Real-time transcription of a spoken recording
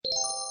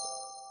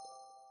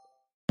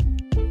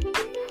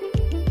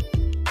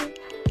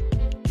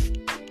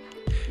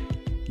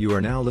You are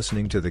now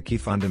listening to the Key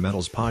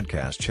Fundamentals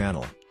podcast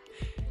channel,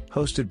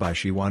 hosted by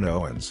Shewan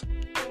Owens.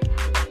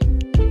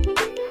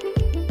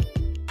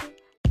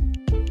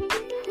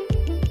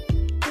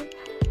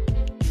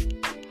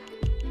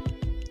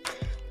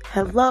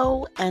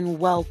 Hello and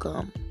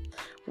welcome.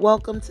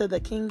 Welcome to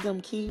the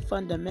Kingdom Key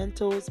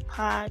Fundamentals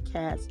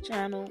podcast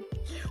channel,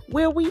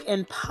 where we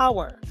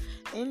empower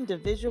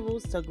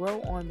individuals to grow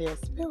on their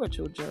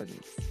spiritual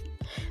journeys.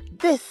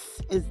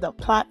 This is the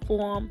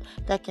platform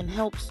that can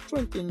help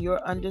strengthen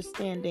your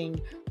understanding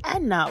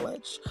and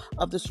knowledge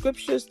of the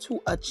scriptures to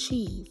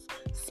achieve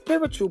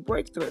spiritual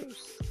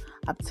breakthroughs,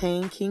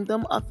 obtain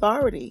kingdom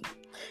authority,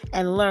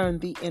 and learn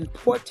the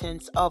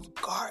importance of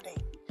guarding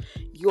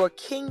your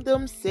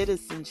kingdom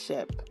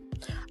citizenship.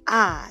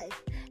 I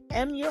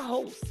am your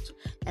host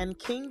and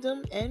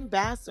kingdom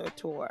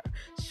ambassador,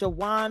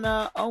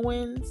 Shewan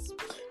Owens,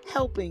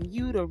 helping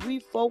you to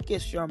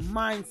refocus your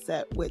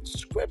mindset with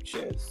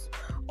scriptures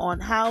on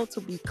how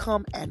to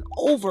become an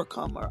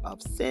overcomer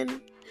of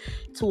sin,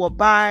 to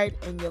abide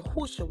in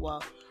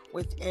Yahushua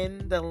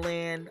within the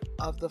land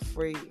of the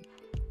free.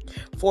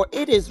 For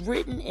it is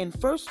written in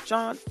 1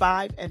 John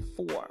 5 and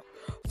 4,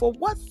 for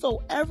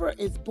whatsoever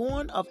is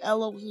born of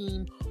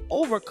Elohim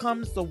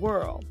overcomes the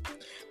world.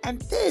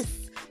 And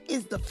this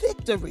is the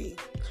victory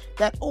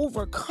that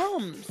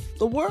overcomes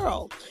the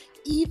world,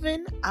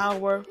 even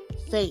our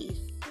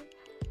faith.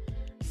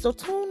 So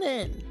tune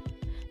in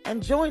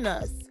and join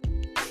us.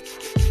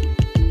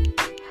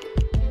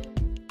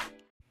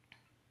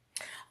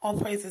 All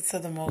praises to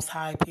the Most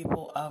High,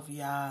 people of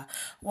Yah.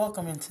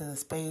 Welcome into the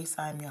space.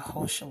 I'm your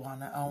host,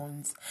 Shewan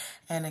Owens.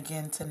 And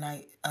again,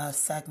 tonight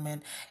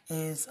segment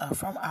is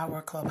from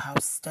our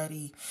clubhouse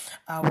study.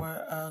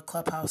 Our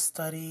clubhouse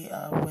study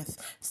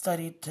with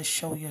Study to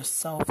Show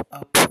Yourself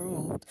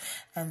Approved.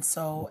 And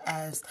so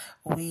as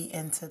we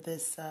enter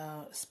this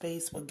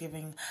space, we're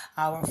giving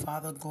our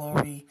Father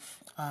glory.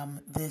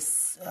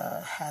 This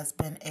has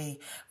been a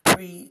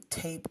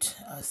pre-taped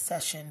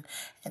session,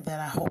 and that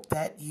I hope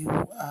that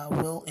you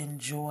will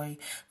enjoy,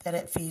 that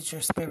it feeds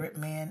your spirit,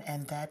 man,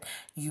 and that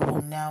you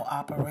will now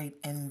operate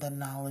in the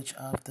knowledge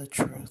of the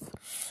truth.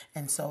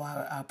 And so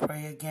I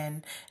pray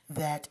again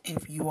that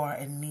if you are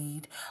in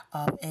need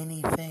of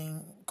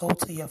anything, go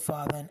to your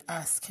Father and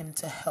ask Him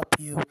to help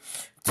you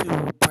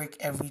to break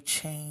every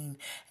chain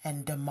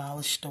and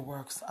demolish the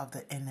works of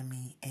the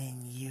enemy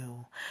in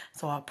you.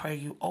 So I pray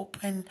you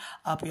open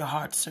up your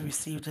hearts to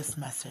receive this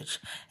message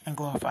and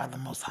glorify the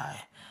Most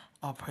High.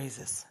 All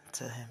praises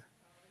to Him.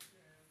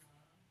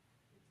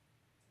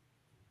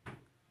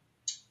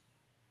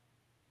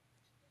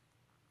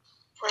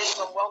 Praise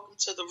and welcome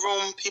to the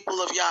room,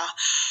 people of Yah.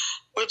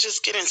 We're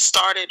just getting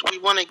started. We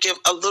want to give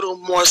a little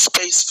more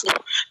space for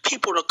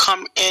people to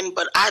come in,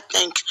 but I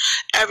think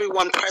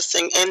everyone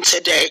pressing in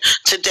today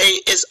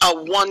is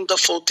a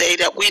wonderful day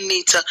that we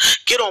need to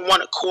get on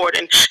one accord.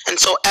 And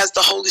so as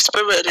the Holy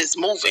Spirit is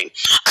moving,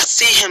 I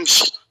see Him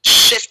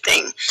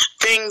shifting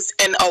things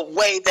in a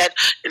way that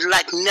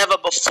like never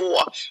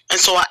before. And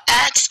so I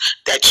ask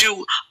that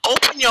you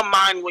open your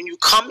mind when you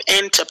come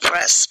in to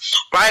press,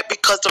 right?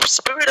 Because the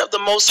Spirit of the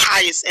Most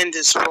High is in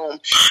this room.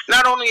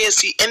 Not only is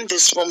He in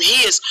this room,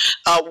 He is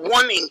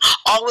wanting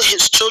all of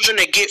His children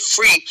to get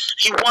free.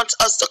 He wants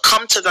us to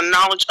come to the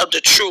knowledge of the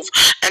truth.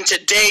 And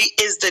today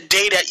is the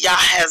day that Yah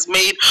has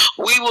made.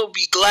 We will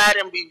be glad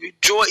and we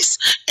rejoice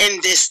in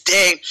this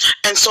day.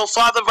 And so,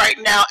 Father, right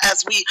now,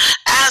 as we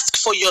ask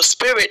for your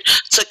Spirit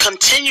to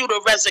continue to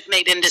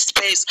resonate in this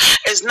space,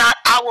 is not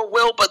our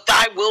will, but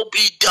thy will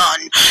be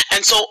done.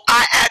 And so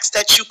I ask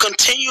that you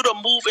continue to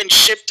move and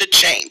shift the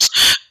chains.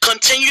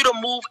 Continue to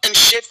move and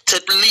shift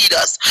to lead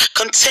us.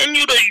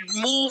 Continue to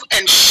move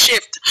and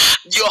shift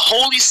your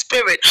Holy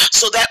Spirit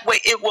so that way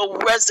it will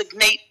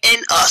resonate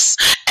in us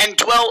and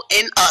dwell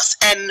in us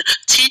and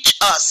teach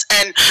us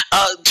and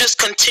just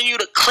continue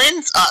to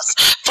cleanse us.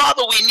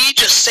 Father, we need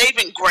your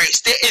saving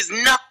grace. There is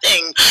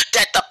nothing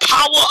that the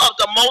power of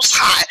the Most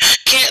High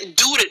can't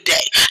do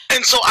today.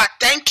 And so I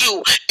thank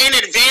you in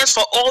advance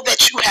for all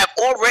that you have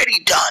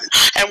already done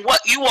and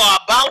what you are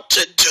about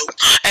to do.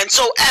 And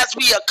so as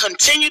we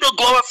continue to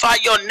glorify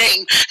your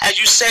name, as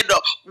you said,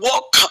 to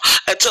walk,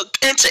 to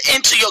enter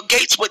into your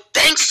gates with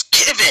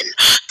thanksgiving,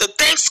 the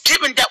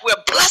thanksgiving that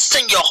we're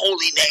blessing your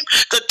holy name,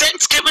 the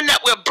thanksgiving that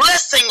we're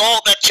blessing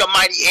all that your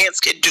mighty hands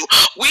can do.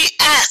 We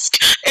ask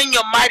in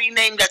your mighty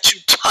name that you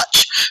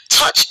touch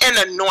and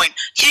anoint,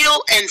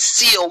 heal and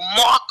seal,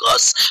 mark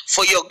us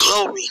for your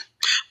glory.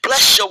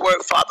 Bless your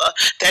word, Father,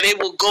 that it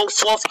will go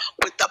forth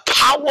with the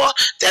power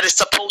that is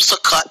supposed to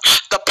cut,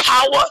 the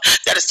power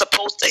that is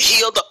supposed to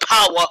heal, the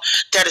power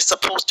that is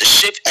supposed to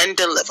shift and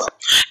deliver.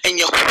 In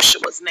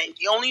Yahushua's name,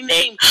 the only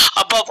name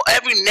above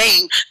every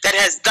name that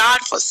has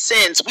died for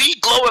sins, we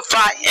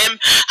glorify Him,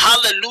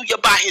 hallelujah,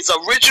 by His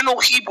original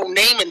Hebrew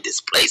name in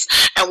this place.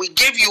 And we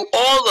give you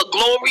all the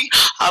glory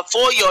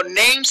for your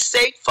name's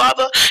sake,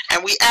 Father.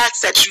 And we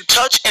ask that you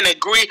touch and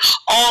agree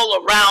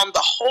all around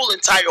the whole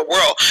entire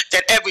world,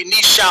 that every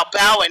knee shall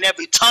bow and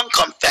every tongue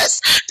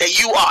confess that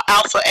you are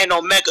Alpha and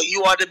Omega.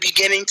 You are the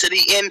beginning to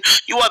the end.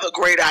 You are the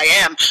great I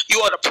am.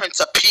 You are the Prince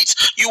of Peace.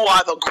 You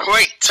are the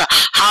great,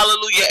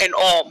 hallelujah, in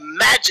all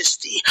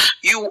majesty.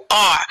 You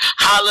are,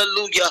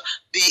 hallelujah,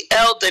 the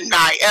El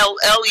Denai, El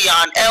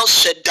Elyon, El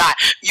Shaddai.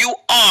 You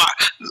are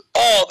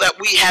all that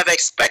we have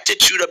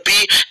expected you to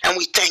be, and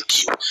we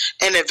thank you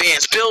in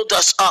advance. Build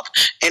us up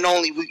in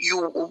only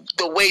you,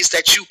 the ways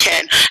that you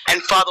can.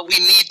 And Father, we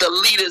need the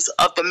leaders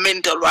of the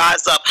men to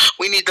rise up.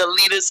 We need the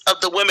leaders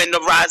of the women to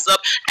rise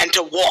up and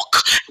to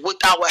walk with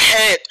our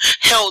head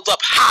held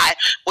up high,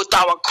 with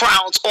our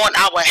crowns on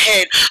our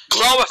head,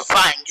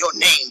 glorifying your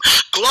name,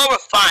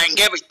 glorifying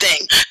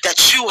everything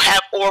that you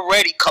have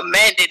already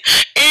commanded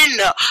in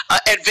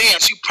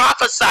advance. You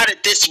prophesied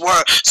this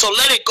word, so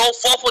let it go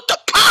forth with the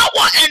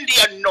power and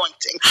the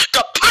anointing,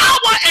 the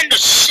power and the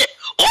shift.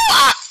 Oh,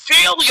 I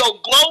feel your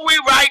glory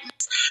right now.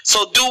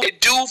 So do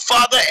it,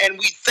 Father, and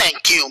we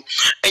thank you.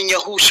 In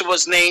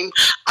Yahushua's name,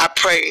 I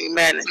pray,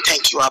 amen, and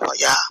thank you, Abba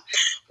Yah.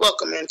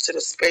 Welcome into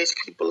the space,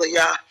 people of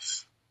Yah,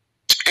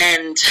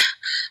 and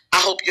I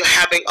hope you're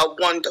having a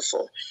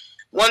wonderful,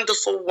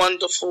 wonderful,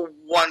 wonderful,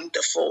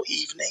 wonderful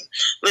evening.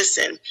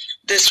 Listen,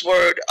 this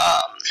word,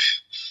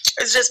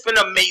 it's just been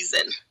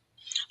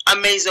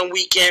amazing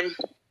weekend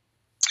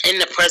in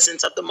the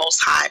presence of the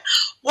Most High,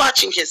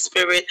 watching His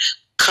Spirit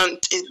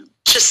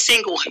just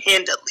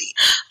single-handedly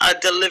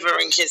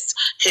delivering his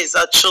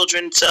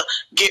children to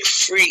get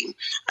free.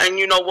 And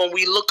you know, when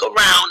we look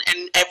around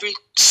and every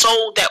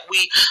soul that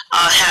we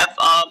have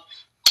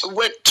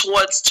went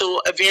towards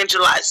to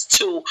evangelize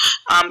to,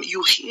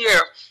 you hear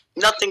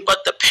nothing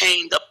but the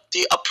pain,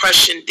 the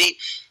oppression, the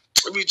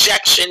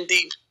rejection,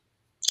 the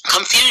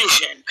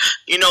confusion,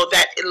 you know,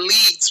 that it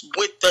leads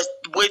with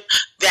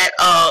that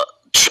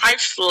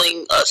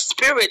trifling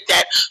spirit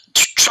that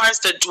tries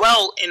to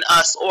dwell in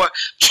us, or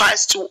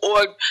tries to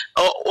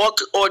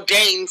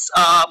ordains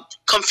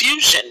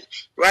confusion,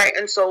 right?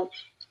 And so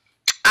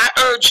I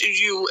urge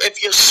you,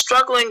 if you're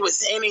struggling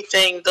with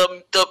anything,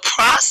 the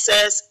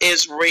process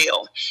is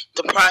real.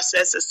 The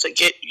process is to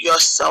get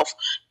yourself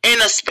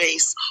in a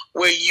space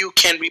where you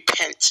can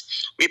repent,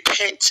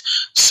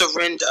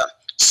 surrender,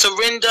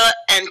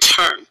 and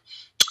turn.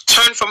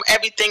 Turn from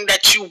everything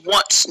that you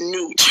once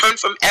knew. Turn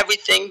from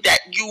everything that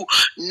you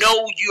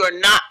know you're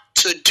not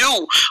to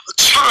do.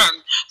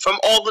 Turn from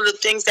all of the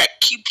things that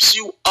keeps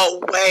you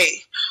away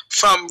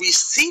from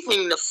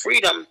receiving the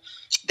freedom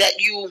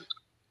that you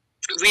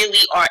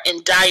really are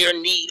in dire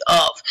need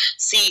of.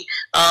 See,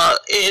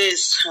 it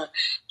is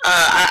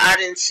I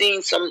didn't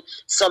see some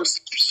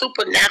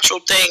supernatural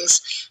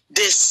things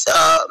this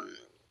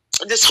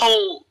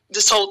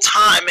whole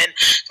time,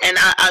 and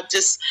I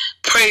just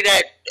pray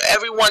that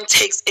everyone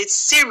takes it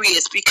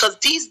serious, because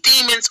these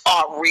demons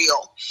are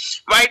real,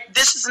 right?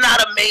 This is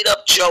not a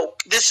made-up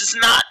joke. This is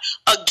not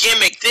a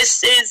gimmick.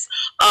 This is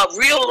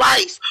real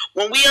life.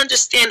 When we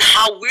understand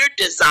how we're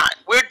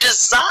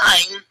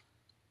designed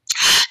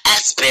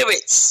as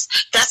spirits.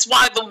 That's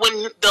why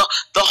when the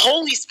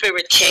Holy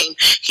Spirit came,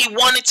 He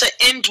wanted to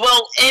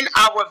indwell in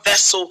our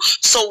vessel,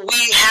 so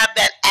we have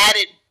that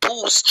added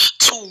boost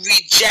to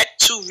reject,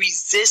 to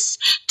resist,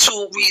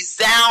 to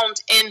resound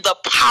in the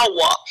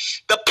power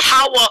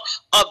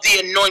of the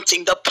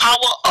anointing, the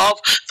power of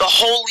the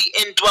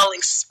holy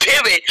indwelling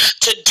spirit,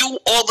 to do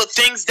all the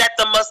things that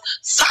the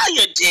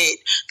Messiah did.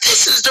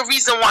 This is the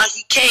reason why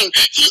He came.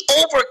 He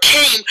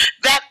overcame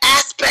that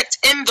aspect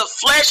in the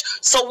flesh,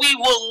 so we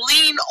will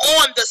lean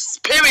on the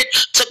Spirit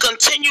to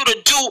continue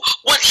to do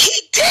what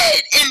He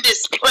did in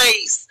this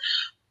place.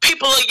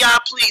 People of Yah,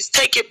 please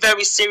take it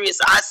very serious.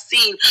 I've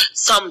seen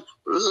some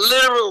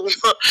literal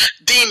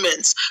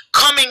demons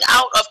coming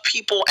out of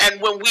people, and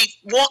when we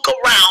walk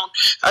around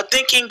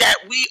thinking that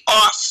we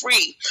are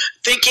free,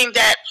 thinking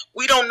that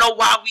we don't know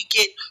why we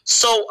get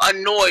so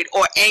annoyed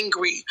or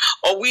angry,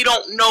 or we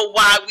don't know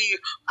why we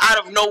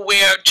out of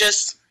nowhere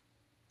just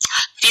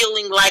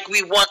feeling like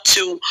we want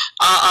to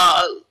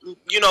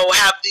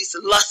have these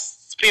lust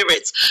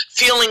spirits,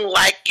 feeling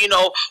like,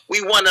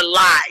 we want to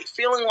lie,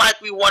 feeling like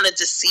we want to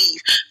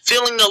deceive,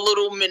 feeling a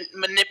little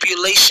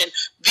manipulation.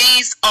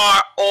 These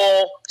are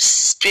all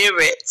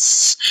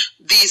spirits.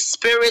 These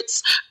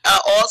spirits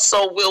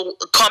also will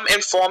come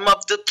in form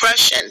of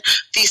depression.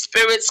 These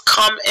spirits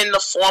come in the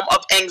form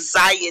of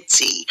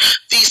anxiety.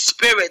 These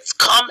spirits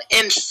come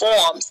in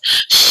forms,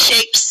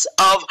 shapes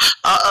of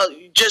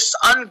just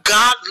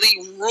ungodly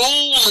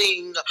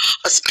ruling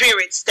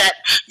spirits that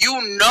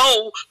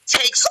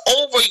takes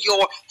over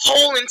your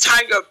whole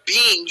entire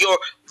being. Your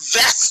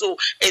vessel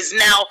is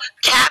now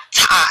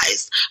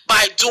captized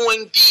by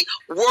doing the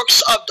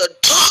works of the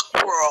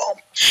dark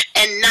world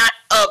and not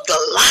of the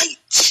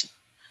light.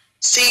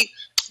 See,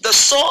 The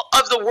salt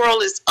of the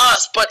world is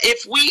us, but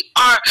if we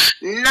are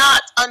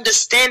not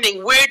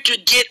understanding where to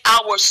get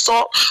our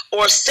salt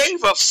or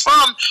savor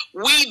from,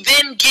 we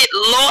then get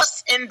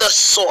lost in the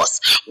source.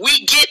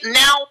 We get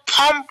now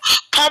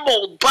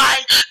pummeled by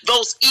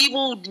those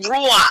evil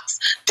ruachs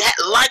that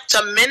like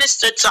to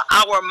minister to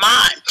our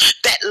mind,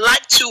 that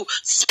like to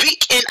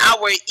speak in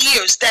our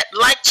ears, that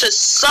like to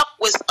sup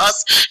with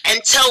us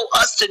and tell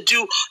us to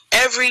do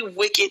every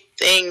wicked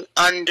thing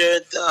under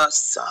the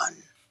sun.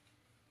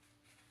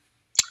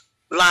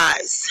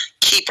 Lies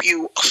keep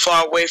you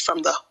far away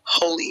from the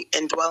holy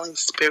indwelling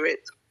spirit.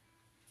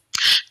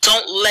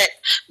 Don't let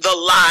the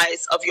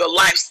lies of your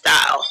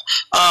lifestyle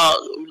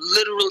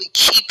literally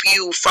keep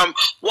you from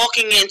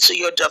walking into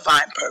your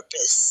divine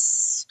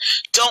purpose.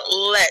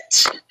 Don't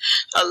let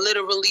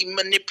literally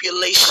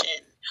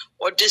manipulation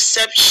or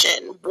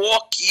deception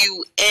walk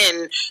you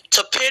in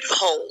to pit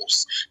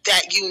holes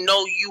that you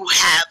know you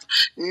have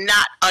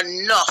not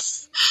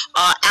enough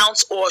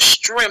ounce or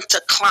strength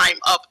to climb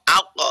up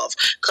out of,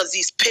 because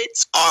these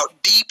pits are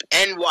deep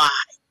and wide.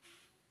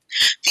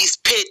 These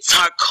pits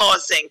are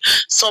causing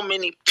so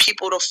many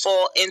people to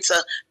fall into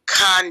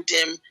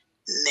condemnation.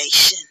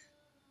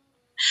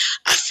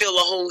 I feel the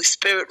Holy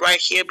Spirit right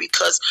here,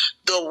 because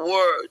the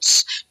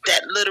words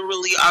that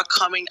literally are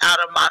coming out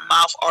of my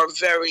mouth are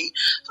very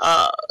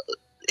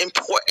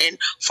important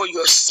for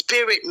your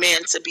spirit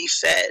man to be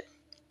fed.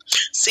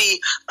 See,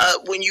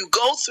 when you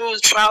go through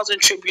trials and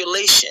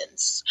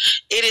tribulations,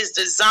 it is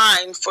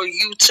designed for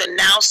you to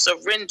now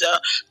surrender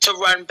to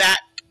run back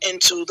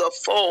into the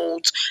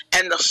fold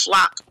and the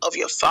flock of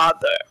your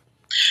Father.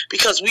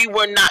 Because we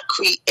were not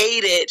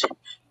created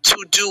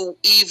to do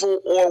evil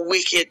or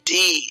wicked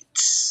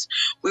deeds.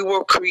 We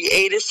were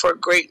created for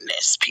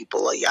greatness,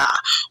 people of Yah.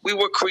 We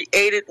were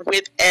created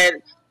with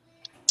an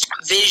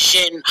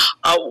vision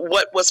of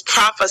what was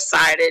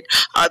prophesied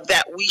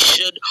that we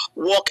should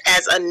walk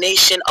as a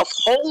nation of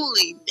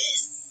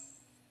holiness.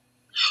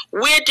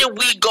 Where did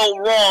we go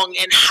wrong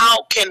and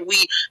how can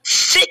we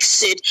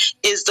fix it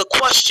is the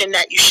question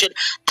that you should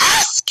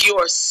ask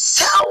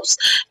yourselves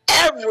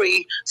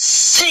every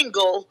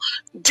single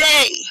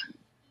day.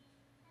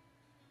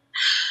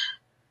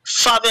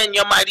 Father, in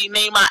your mighty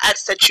name, I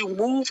ask that you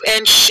move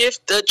and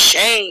shift the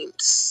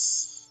chains.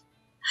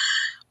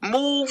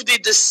 Move the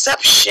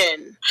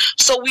deception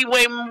so we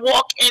may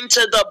walk into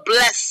the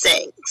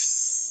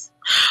blessings.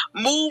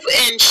 Move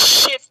and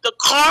shift the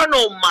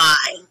carnal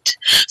mind.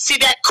 See,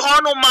 that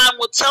carnal mind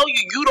will tell you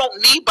you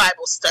don't need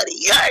Bible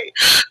study. Hey,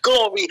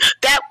 glory.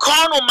 That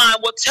carnal mind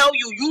will tell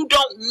you you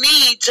don't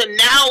need to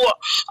now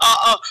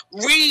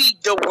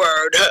read the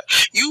word.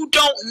 You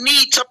don't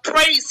need to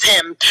praise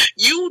him.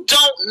 You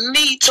don't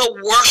need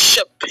to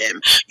worship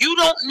him. You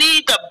don't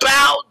need to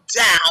bow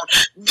down.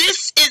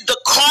 This is the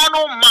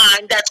carnal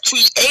mind that's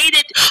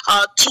created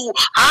to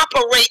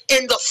operate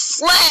in the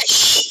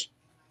flesh.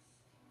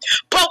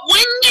 But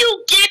when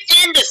you get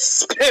in the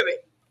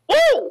spirit,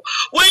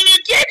 when you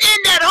get in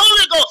that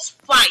Holy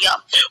Ghost fire,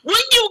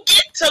 when you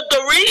get to the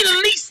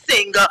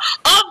releasing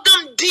of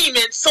them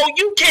demons so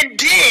you can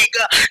dig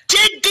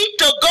deep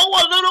to go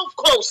a little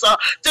closer,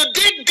 to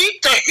dig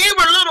deep to hear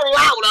a little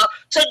louder,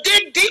 to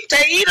dig deep to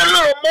eat a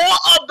little more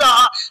of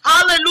the,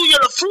 hallelujah,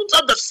 the fruits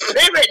of the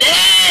Spirit.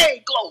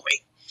 Hey,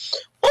 glory.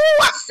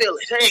 I feel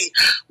it. Hey,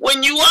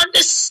 when you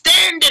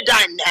understand the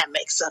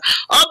dynamics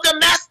of the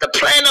master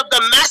plan, of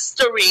the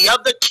mastery,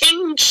 of the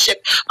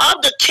kingship,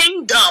 of the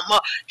kingdom,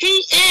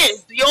 he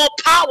is your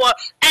power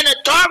and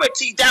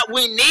authority that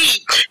we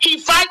need. He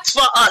fights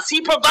for us.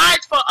 He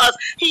provides for us.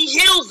 He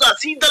heals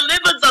us. He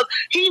delivers us.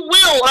 He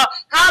will,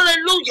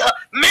 hallelujah,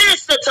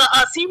 minister to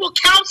us. He will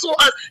counsel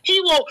us.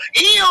 He will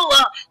heal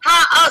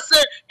us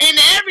in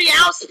every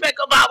aspect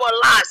of our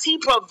lives. He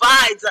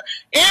provides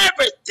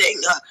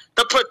everything,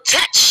 the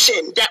protection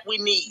that we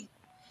need.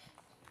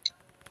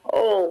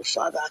 Oh,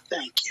 Father, I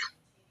thank you.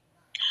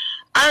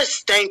 I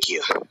just thank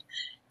you.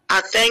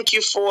 I thank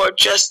you for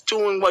just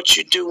doing what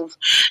you do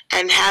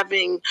and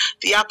having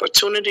the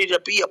opportunity to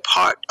be a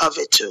part of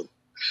it too.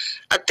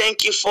 I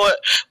thank you for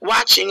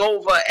watching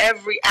over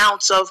every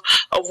ounce of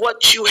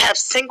what you have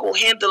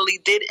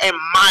single-handedly did in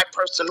my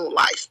personal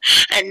life.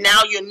 And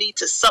now you need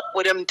to sup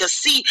with him to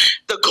see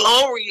the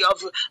glory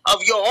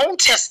of your own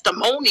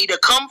testimony to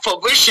come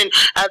fruition,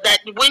 that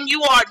when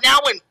you are now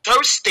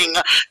thirsting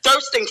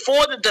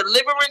for the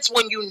deliverance,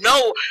 when you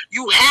know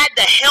you had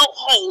the hell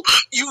hold,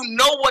 you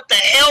know what the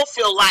hell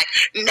feel like.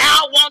 Now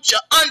I want you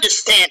to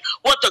understand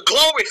what the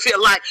glory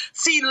feel like.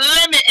 See,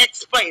 let me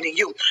explain to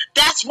you.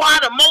 That's why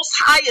the Most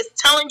High is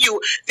telling you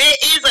there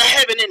is a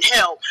heaven and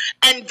hell.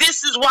 And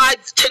this is why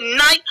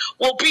tonight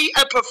will be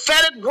a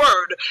prophetic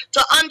word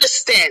to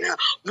understand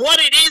what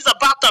it is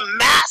about the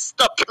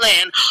master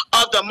plan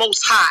of the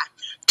Most High.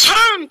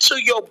 Turn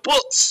to your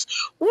books.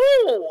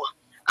 Woo!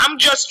 I'm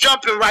just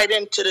jumping right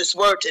into this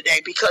word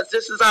today because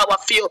this is how I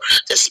feel,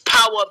 this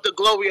power of the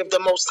glory of the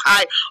Most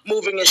High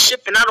moving and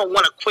shifting. I don't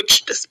want to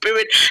quench the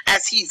spirit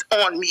as he's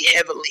on me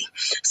heavily.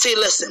 See,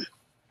 listen.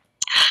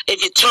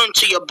 If you turn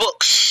to your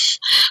books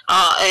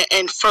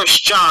in 1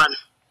 John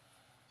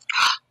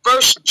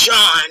First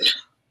John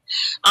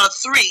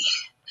 3,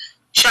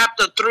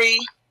 chapter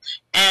 3,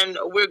 and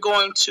we're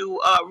going to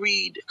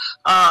read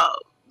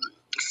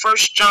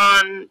First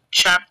John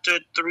chapter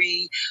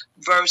 3,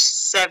 verse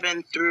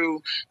 7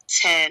 through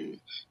 10.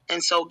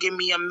 And so give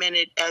me a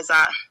minute as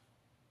I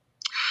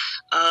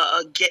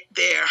get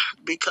there,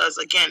 because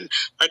again,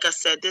 like I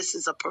said, this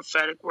is a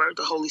prophetic word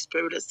the Holy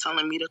Spirit is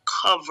telling me to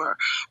cover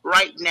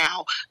right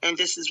now, and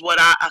this is what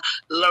I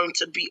learned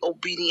to be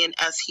obedient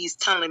as he's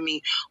telling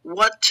me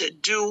what to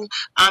do.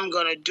 I'm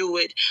gonna do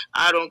it.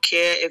 I don't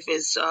care if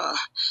it's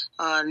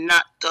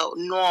not the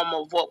norm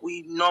of what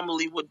we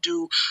normally would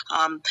do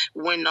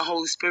when the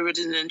Holy Spirit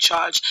is in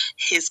charge.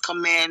 His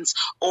commands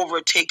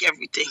overtake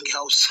everything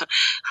else.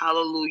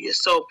 Hallelujah.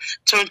 So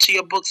turn to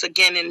your books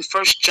again in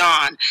First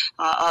John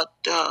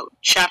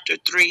chapter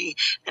 3,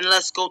 and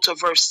let's go to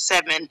verse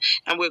 7,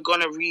 and we're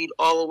going to read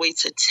all the way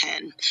to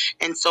 10.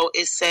 And so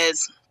it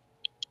says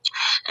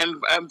in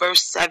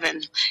verse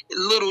 7,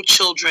 little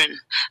children,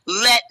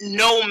 let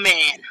no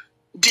man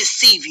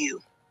deceive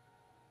you.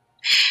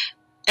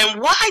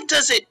 And why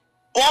does it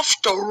off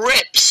the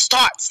rip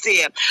starts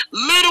there?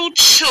 Little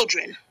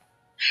children,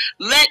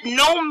 let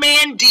no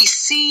man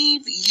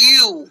deceive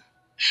you.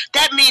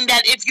 That means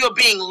that if you're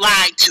being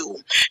lied to,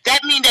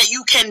 that means that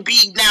you can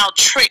be now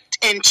tricked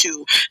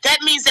into. That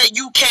means that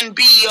you can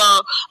be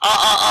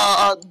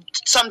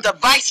some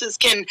devices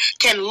can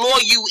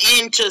lure you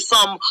into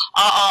some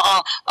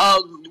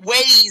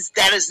ways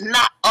that is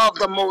not of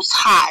the Most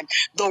High.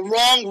 The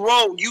wrong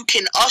road you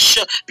can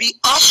be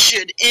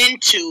ushered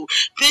into.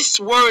 This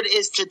word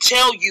is to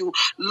tell you,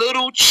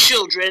 little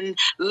children,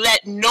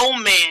 let no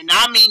man,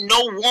 I mean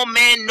no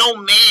woman, no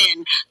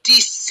man,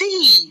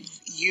 deceive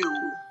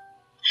you.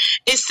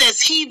 It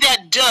says, he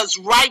that does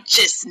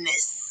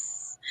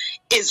righteousness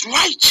is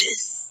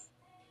righteous,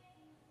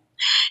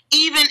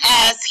 even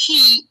as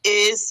he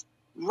is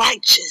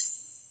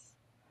righteous.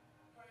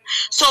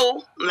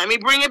 So, let me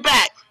bring it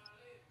back.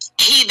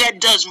 He that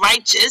does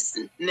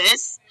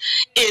righteousness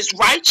is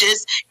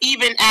righteous,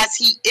 even as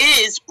he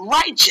is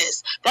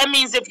righteous. That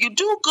means if you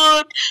do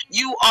good,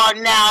 you are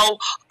now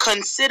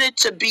considered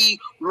to be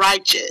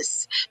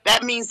righteous.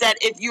 That means that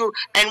if you,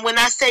 and when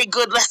I say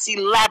good, let's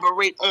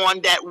elaborate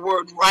on that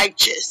word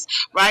righteous,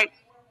 right?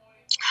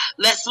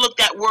 Let's look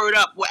that word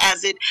up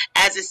as it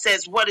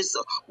says. What is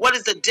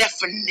the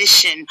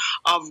definition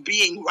of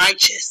being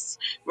righteous,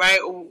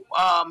 right?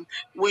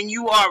 When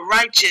you are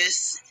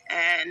righteous,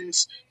 and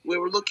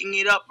we're looking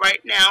it up right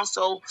now.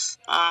 So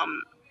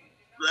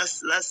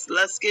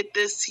let's get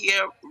this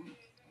here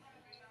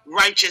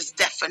righteous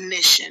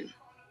definition,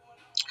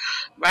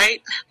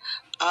 right?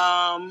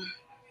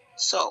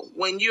 So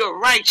when you're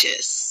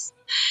righteous,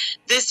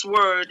 this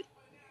word.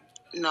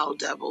 No,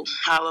 devil.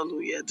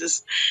 Hallelujah.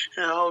 Just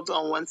hold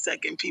on one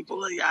second,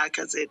 people of Yah,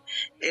 because it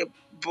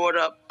brought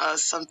up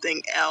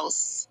something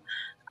else.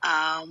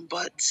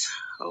 But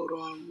hold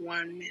on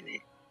 1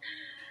 minute.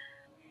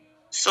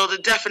 So the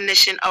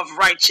definition of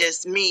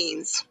righteous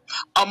means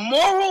a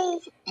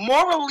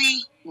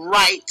morally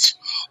right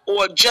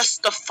or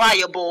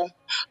justifiable,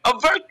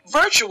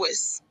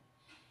 virtuous.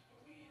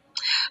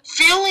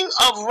 Feeling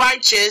of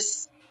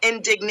righteous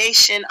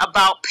indignation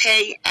about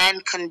pay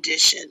and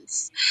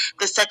conditions.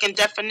 The second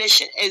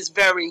definition is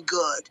very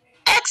good.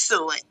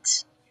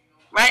 Excellent.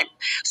 Right?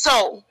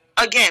 So,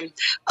 again,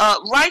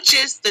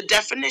 righteous, the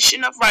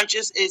definition of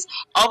righteous is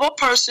of a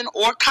person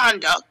or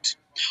conduct,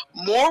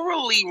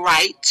 morally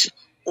right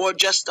or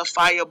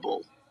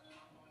justifiable.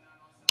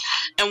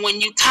 And when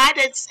you tie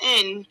that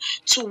in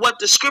to what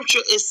the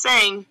scripture is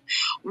saying,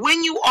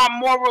 when you are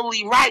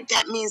morally right,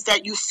 that means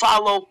that you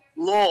follow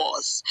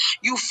laws,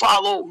 you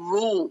follow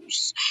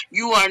rules.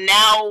 You are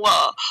now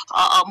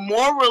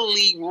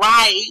morally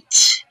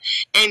right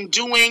and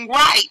doing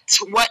right,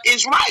 what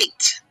is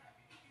right.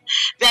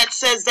 That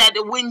says that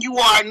when you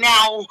are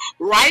now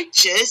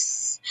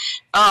righteous,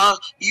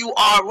 you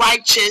are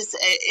righteous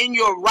in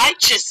your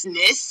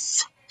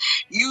righteousness.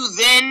 You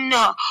then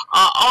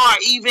are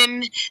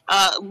even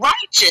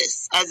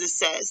righteous, as it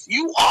says.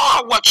 You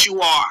are what you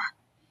are.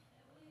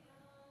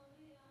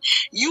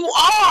 You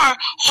are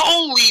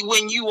holy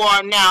when you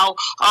are now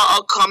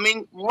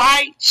coming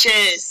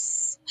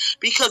righteous.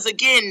 Because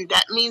again,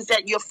 that means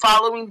that you're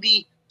following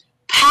the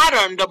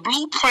pattern, the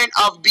blueprint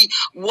of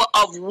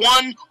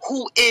one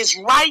who is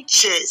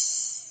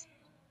righteous.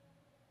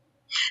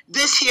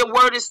 This here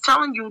word is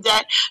telling you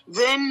that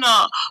then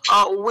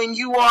when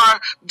you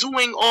are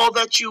doing all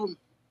that you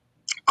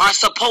are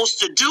supposed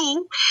to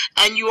do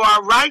and you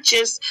are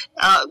righteous,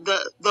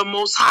 the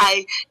Most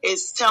High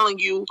is telling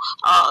you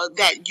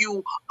that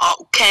you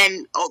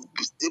can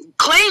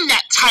claim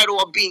that title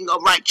of being a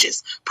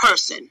righteous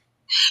person.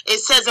 It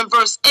says in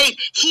verse 8,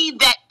 he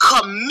that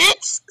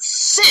commits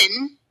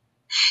sin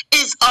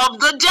is of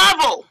the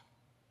devil,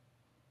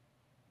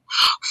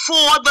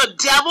 for the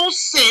devil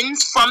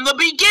sins from the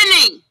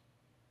beginning.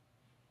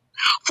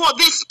 For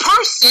this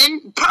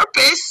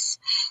purpose,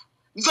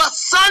 the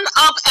Son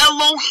of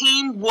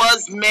Elohim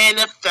was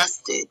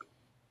manifested.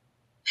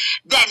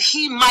 that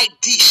he might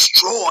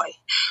destroy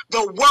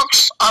the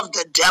works of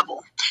the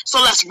devil.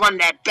 So let's run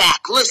that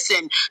back.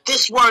 Listen,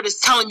 this word is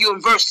telling you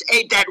in verse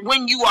 8 that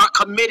when you are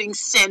committing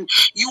sin,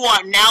 you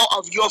are now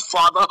of your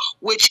father,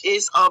 which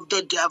is of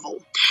the devil.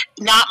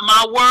 Not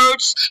my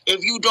words.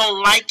 If you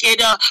don't like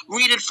it,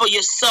 read it for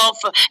yourself.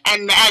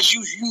 And as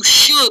you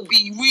should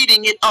be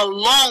reading it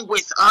along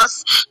with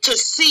us to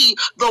see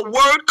the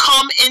word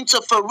come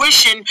into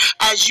fruition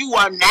as you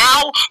are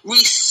now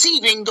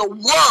receiving the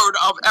word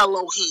of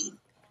Elohim.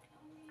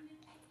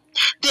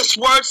 This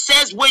word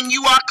says when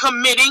you are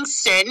committing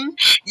sin,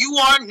 you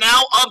are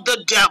now of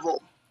the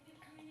devil.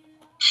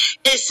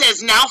 It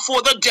says now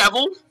for the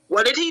devil,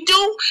 what did he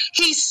do?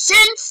 He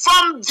sinned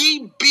from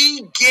the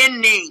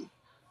beginning.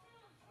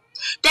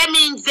 That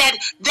means that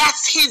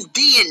that's his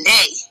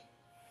DNA.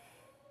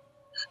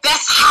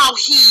 That's how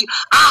he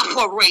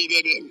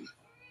operated in.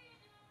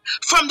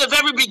 From the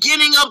very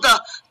beginning of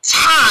the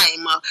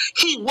time,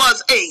 he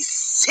was a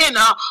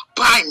sinner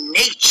by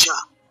nature.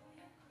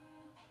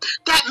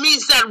 That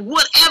means that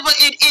whatever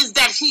it is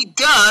that he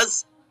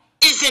does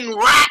is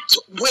enwrapped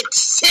with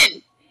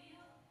sin.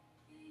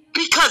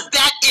 Because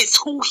that is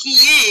who he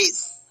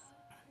is.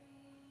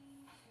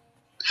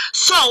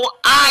 So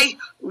I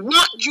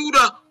want you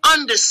to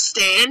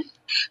understand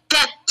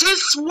that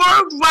this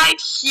word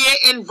right here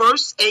in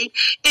verse 8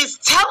 is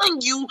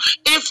telling you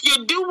if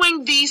you're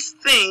doing these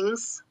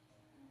things,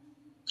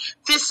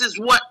 this is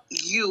what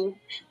you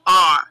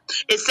are.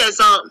 It says,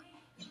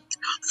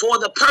 for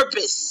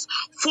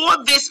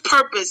this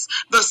purpose,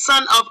 the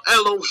Son of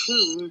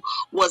Elohim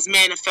was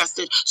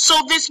manifested. So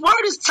this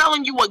word is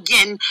telling you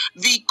again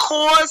the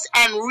cause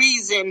and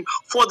reason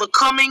for the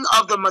coming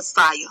of the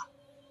Messiah.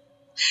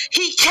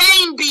 He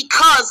came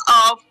because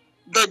of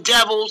the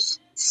devil's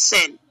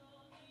sin.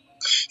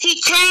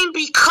 He came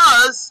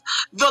because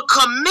the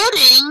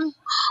committing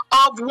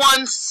of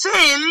one's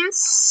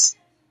sins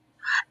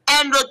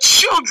and the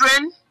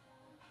children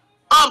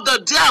of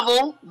the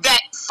devil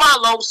that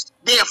follows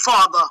their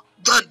father,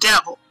 the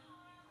devil.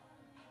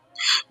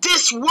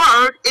 This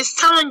word is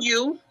telling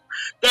you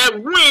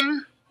that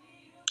when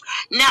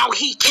now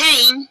he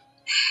came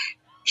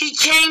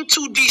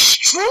to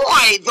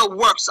destroy the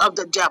works of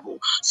the devil.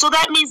 So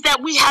that means that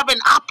we have an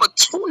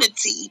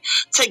opportunity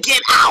to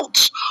get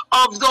out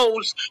of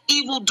those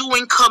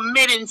evil-doing,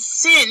 committing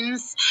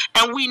sins,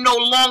 and we no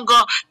longer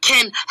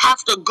can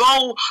have to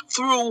go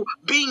through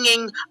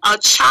being a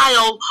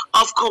child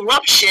of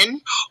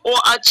corruption or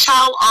a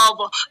child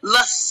of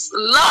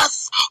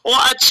lust or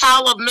a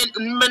child of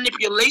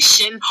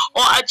manipulation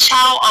or a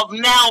child of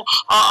now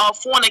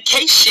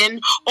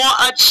fornication or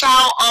a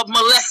child of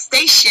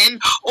molestation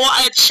or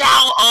a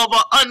child of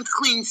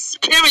unclean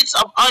spirits,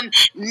 of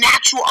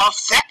unnatural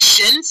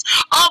affections,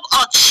 of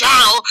a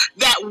child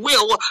that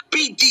will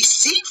be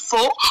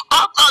deceitful,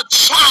 of a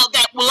child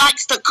that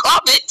likes to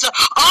covet,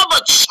 of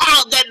a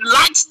child that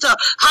likes to,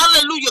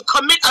 hallelujah,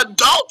 commit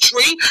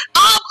adultery,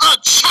 of a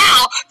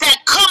child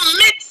that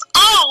commits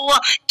all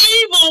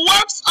evil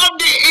works of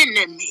the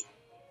enemy.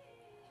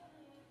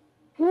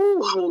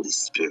 Ooh, Holy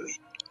Spirit.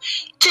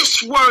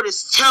 This word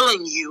is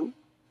telling you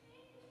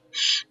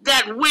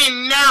that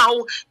when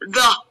now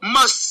the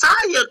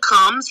Messiah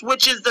comes,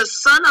 which is the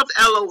Son of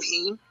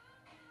Elohim,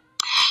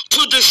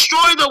 to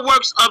destroy the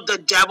works of the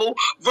devil,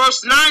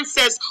 verse 9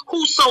 says,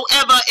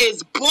 whosoever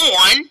is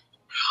born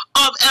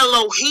of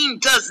Elohim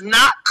does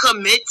not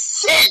commit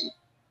sin.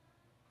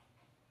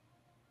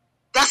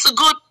 That's a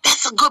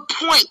good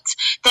point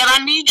that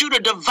I need you to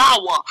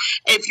devour.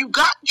 If you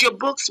got your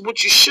books,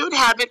 which you should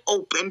have it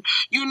open,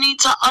 you need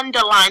to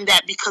underline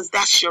that because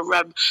that's your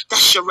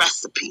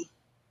recipe.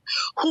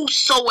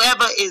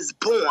 Whosoever is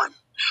born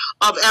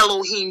of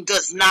Elohim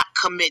does not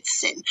commit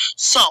sin.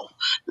 So,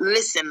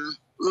 listen,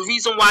 the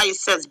reason why it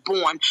says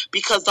born,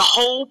 because the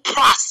whole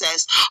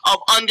process of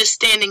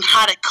understanding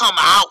how to come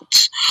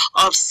out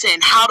of sin,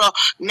 how to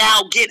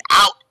now get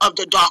out of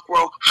the dark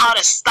world, how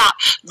to stop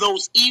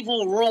those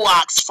evil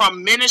ruachs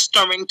from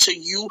ministering to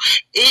you,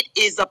 it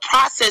is a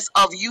process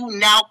of you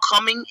now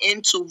coming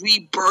into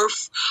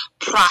rebirth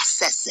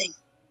processing.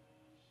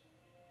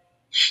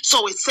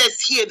 So it says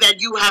here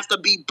that you have to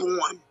be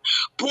born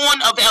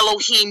of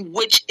Elohim,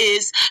 which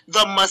is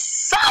the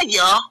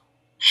Messiah,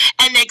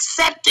 and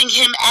accepting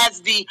him as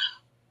the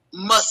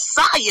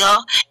Messiah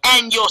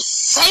and your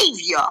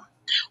Savior.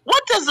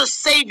 What does a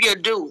Savior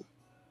do?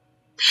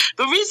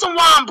 The reason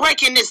why I'm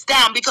breaking this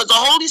down, because the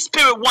Holy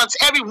Spirit wants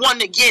everyone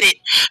to get it.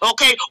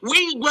 Okay,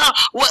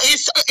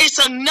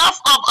 it's enough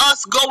of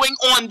us going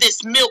on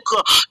this milk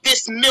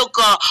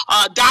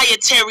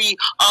dietary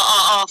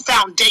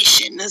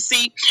foundation.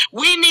 See,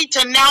 we need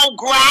to now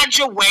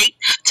graduate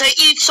to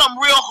eat some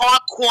real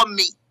hardcore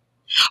meat.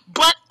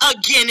 But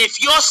again,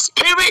 if your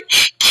spirit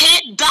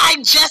can't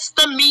digest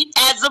the meat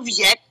as of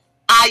yet,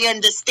 I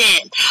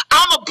understand.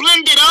 I'ma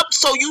blend it up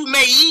so you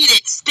may eat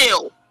it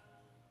still.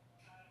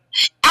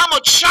 I'ma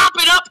chop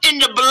it up in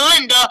the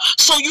blender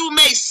so you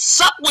may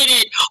sup with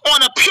it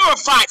on a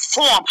purified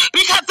form,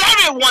 because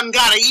everyone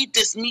gotta eat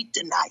this meat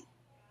tonight.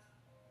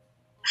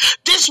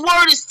 This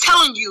word is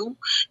telling you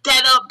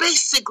that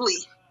basically,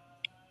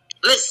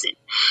 listen,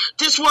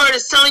 this word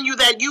is telling you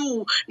that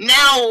you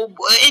now,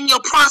 in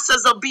your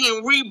process of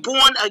being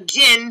reborn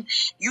again,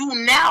 you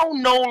now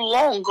no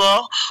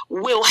longer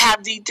will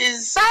have the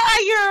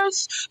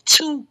desires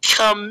to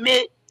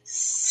commit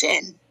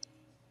sin.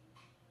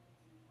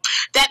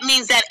 That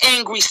means that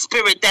angry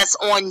spirit that's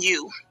on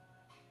you.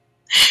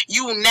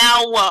 You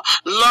now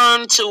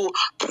learn to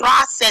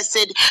process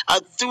it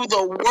through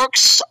the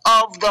works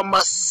of the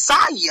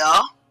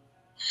Messiah,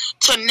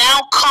 to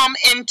now come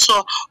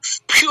into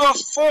pure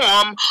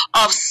form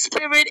of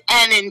spirit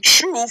and in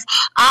truth,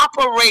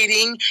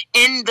 operating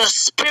in the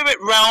spirit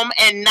realm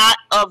and not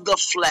of the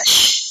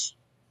flesh.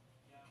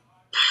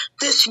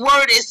 This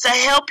word is to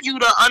help you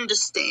to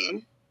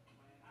understand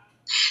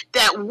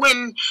that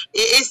when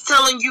it's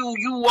telling you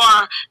you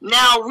are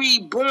now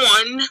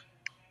reborn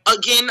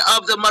again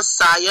of the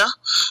Messiah,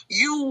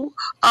 you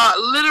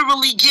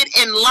literally get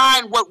in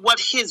line with what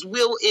his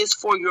will is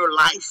for your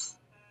life.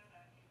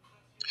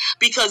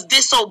 Because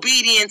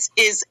disobedience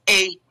is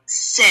a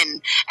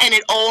sin, and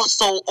it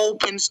also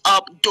opens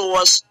up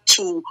doors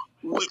to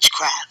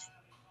witchcraft.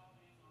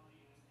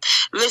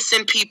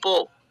 Listen,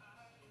 people,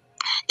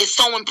 it's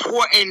so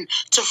important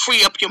to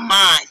free up your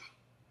mind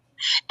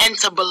and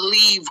to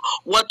believe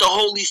what the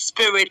Holy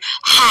Spirit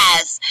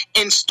has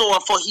in store.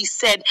 For he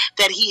said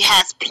that he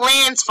has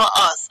plans for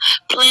us,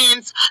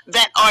 plans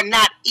that are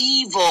not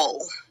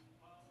evil,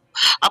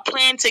 a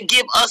plan to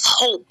give us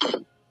hope,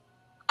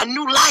 a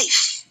new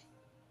life.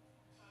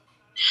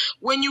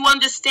 When you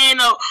understand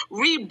a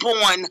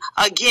reborn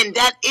again,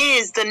 that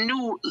is the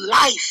new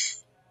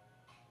life,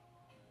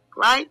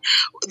 right?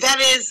 That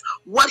is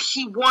what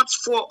he wants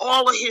for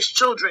all of his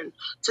children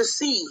to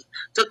see,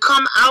 to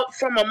come out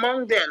from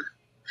among them.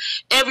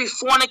 Every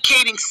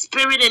fornicating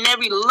spirit and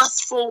every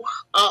lustful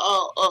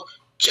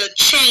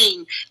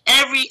chain,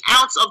 every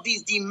ounce of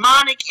these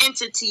demonic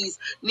entities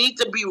need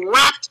to be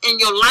wrapped in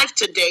your life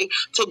today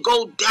to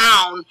go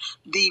down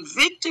the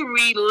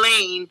victory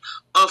lane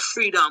of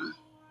freedom.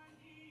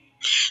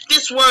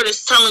 This word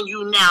is telling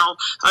you now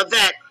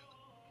that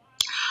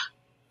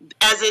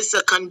as it's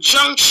a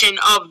conjunction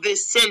of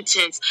this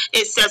sentence,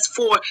 it says,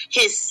 for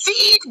his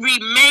seed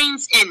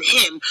remains in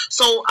him.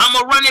 So I'm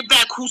going to run it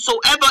back.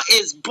 Whosoever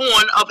is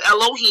born of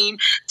Elohim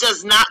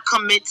does not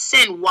commit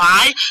sin.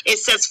 Why? It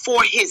says,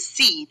 for his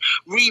seed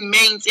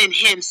remains in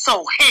him.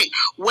 So, hey,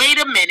 wait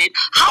a minute.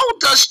 How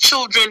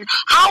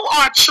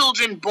are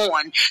children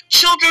born?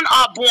 Children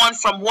are born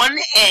from one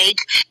egg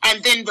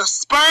and then the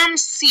sperm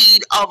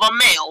seed of a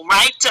male,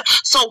 right?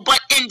 So,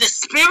 but in the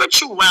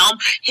spiritual realm,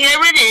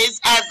 here it is,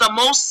 as the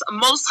Most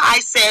High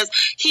says,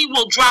 he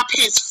will drop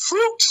his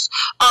fruits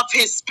of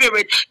his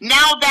spirit.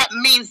 Now that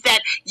means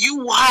that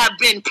you have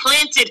been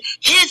planted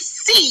his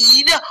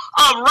seed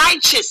of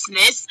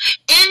righteousness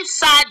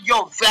inside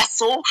your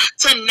vessel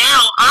to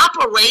now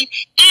operate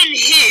in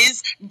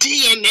his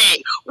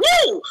DNA.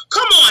 Woo!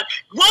 Come on.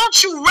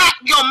 Won't you wrap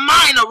your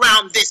mind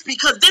around this?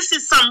 Because this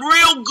is some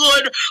real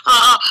good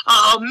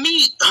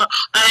meat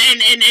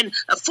and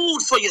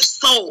food for your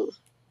soul.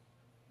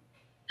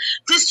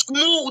 This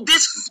food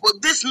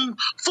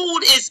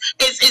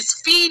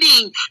is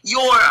feeding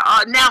your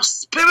now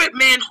spirit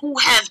man who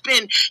has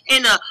been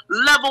in a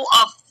level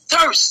of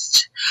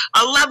thirst,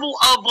 a level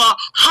of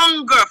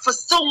hunger for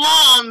so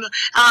long.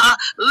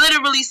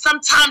 Literally,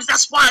 sometimes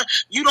that's why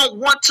you don't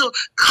want to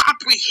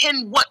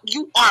comprehend what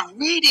you are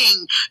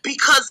reading,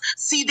 because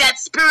see, that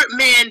spirit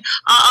man,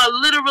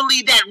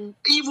 literally that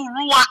evil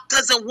ruach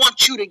doesn't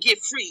want you to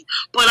get free.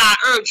 But I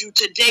urge you,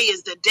 today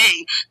is the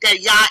day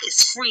that Yah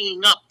is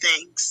freeing up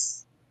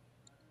things.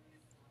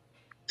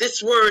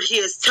 This word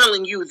here is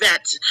telling you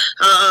that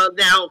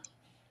now,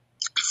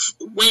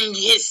 when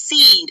his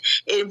seed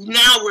it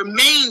now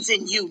remains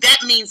in you,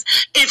 that means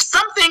if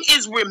something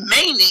is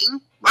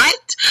remaining,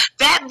 right,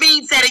 that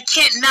means that it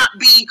cannot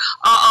be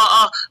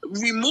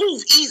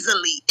removed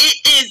easily.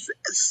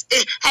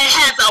 It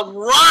has a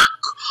rock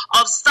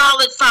of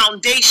solid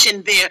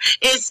foundation there.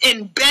 It's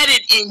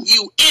embedded in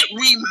you. It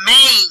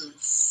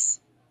remains.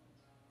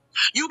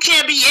 You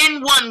can't be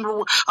in one,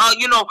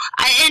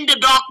 in the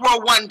dark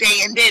world one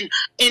day and then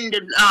in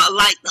the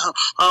light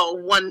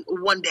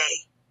one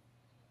day.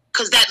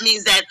 Because that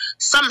means that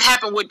something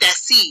happened with that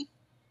seed.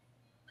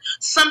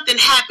 Something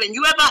happened.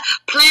 You ever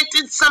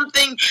planted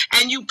something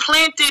and you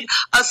planted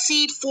a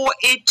seed for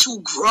it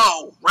to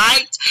grow,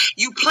 right?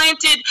 You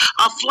planted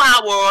a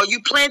flower, or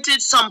you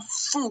planted some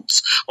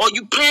fruits, or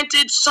you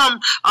planted some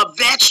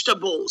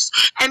vegetables.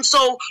 And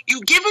so you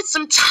give it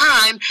some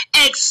time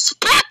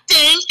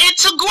expecting it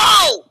to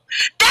grow.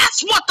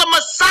 That's what the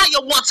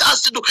Messiah wants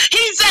us to do.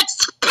 He's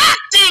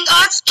expecting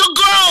us to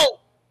grow.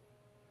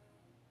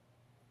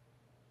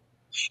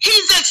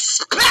 He's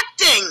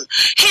expecting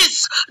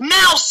his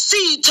now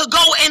seed to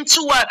go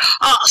into a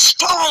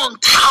strong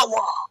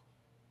tower.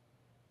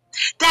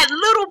 That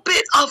little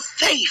bit of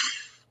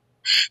faith,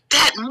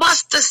 that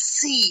mustard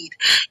seed,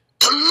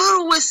 the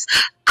littlest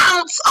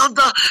ounce of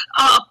the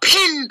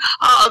pin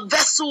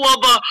vessel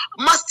of a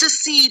mustard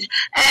seed,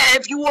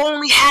 if you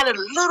only had a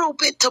little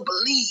bit to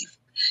believe,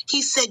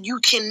 he said you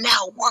can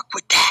now work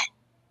with that.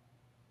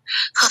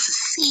 Because the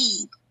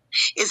seed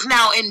is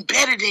now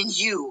embedded in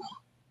you.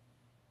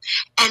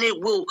 And it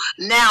will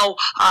now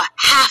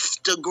have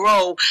to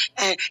grow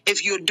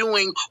if you're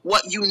doing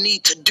what you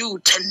need to do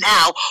to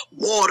now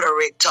water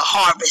it, to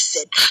harvest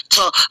it,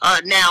 to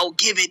now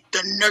give it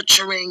the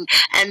nurturing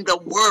and the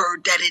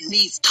word that it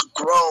needs to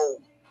grow.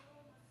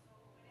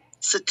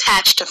 It's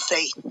attached to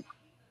faith.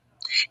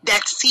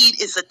 That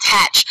seed is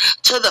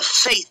attached to the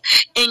faith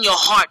in your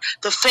heart,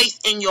 the faith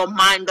in your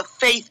mind, the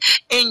faith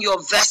in your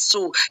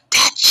vessel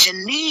that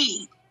you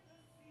need.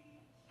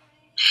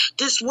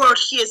 This word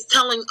here is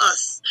telling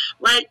us,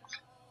 right?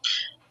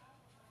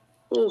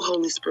 Oh,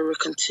 Holy Spirit,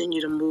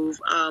 continue to move.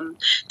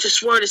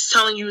 This word is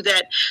telling you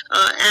that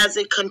as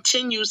it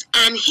continues,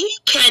 and he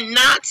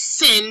cannot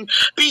sin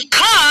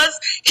because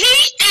he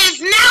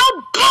is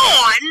now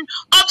born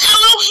of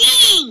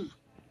Elohim.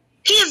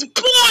 He is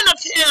born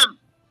of him.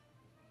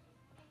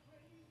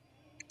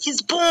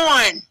 He's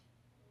born.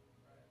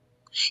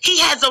 He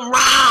has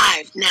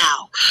arrived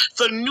now.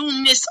 The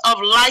newness of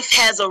life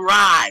has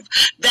arrived.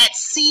 That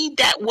seed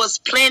that was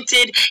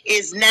planted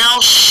is now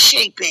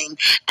shaping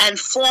and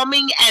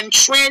forming and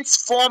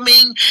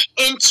transforming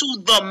into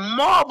the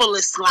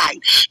marvelous light.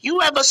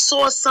 You ever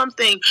saw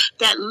something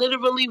that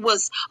literally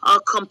was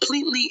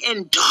completely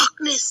in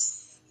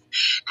darkness,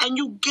 and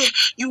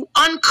you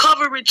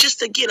uncover it just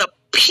to get a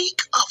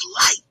peak of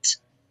light?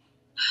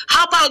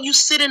 How about you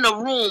sit in a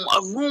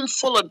room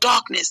full of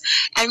darkness,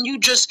 and you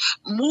just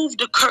move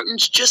the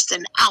curtains just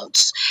an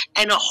ounce,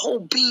 and a whole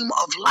beam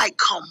of light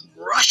come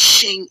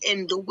rushing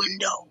in the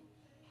window?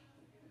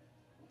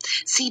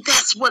 See,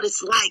 that's what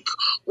it's like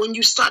when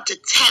you start to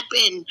tap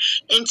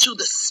into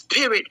the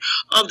spirit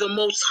of the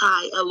Most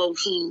High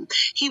Elohim.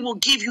 He will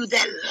give you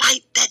that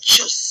light that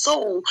your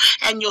soul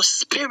and your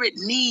spirit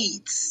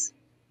needs.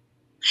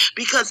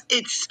 Because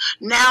it's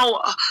now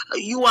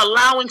you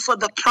allowing for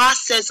the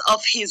process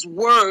of his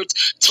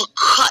words to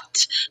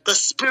cut the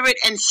spirit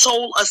and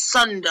soul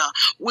asunder,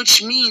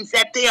 which means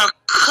that they are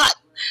cut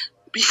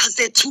because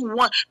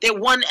they're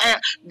one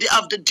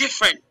of the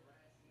different.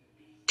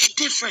 They're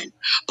different,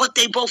 but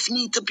they both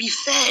need to be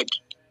fed.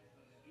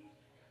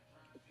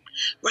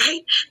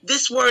 Right?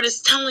 This word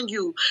is telling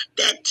you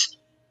that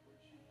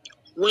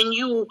when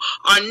you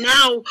are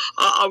now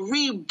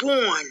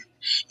reborn,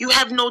 you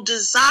have no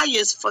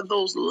desires for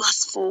those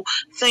lustful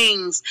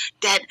things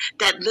that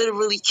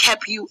literally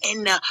kept you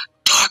in the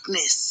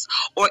darkness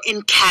or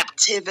in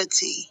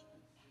captivity.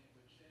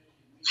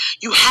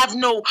 You have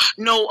no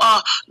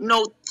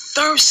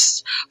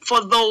thirst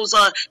for those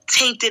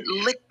tainted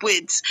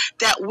liquids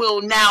that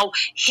will now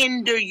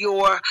hinder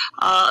your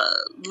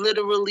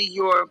literally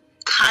your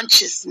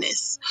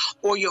consciousness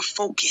or your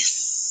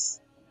focus.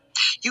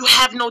 You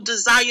have no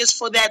desires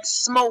for that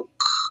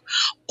smoke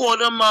or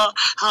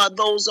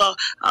those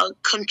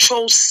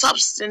controlled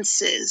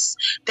substances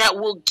that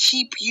will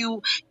keep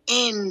you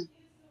in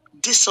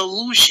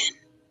disillusion.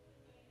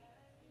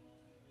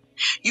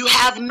 You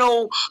have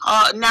no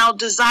now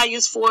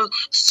desires for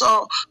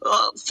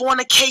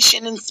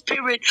fornication in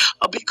spirit,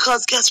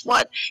 because guess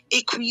what?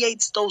 It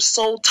creates those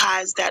soul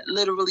ties that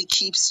literally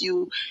keeps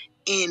you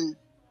in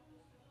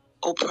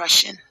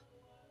oppression.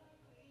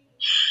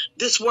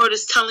 This word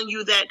is telling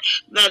you that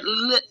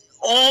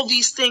all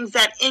these things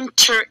that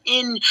enter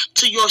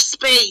into your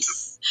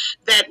space,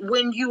 that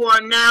when you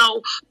are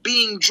now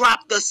being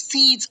dropped, the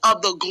seeds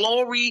of the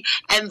glory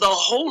and the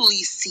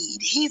holy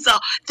seed.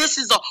 This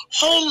is a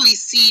holy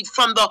seed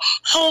from the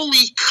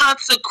holy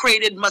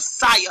consecrated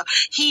Messiah.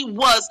 He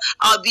was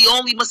the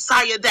only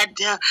Messiah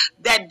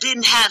that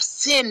didn't have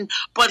sin,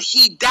 but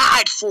he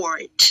died for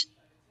it.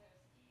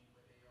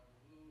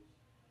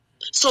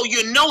 So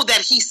you know that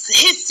his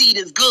seed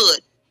is good.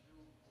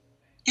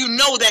 You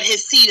know that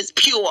his seed is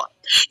pure.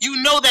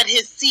 You know that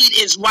his seed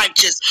is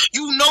righteous.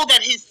 You know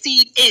that his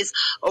seed is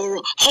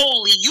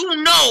holy.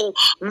 You know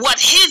what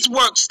his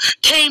works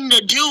came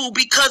to do,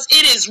 because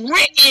it is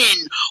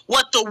written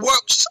what the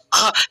works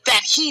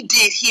that he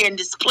did here in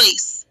this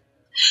place.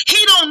 He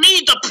don't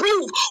need to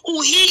prove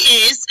who he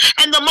is,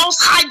 and the Most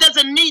High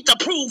doesn't need to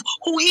prove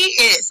who he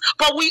is.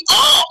 But we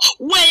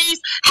always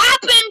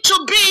happen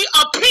to be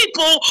a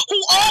people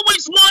who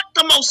always want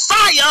the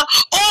Messiah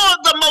or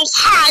the Most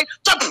High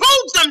to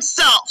prove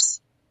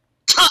themselves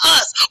to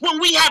us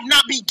when we have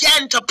not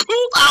begun to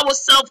prove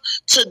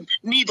ourselves to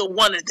neither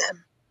one of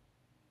them.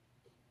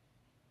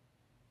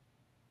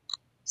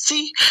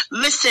 See,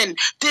 listen,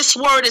 this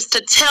word is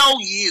to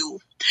tell you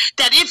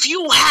that if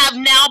you have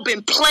now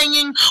been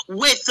playing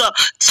with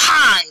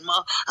time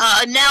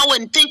now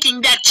and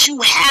thinking that you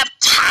have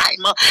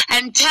time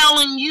and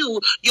telling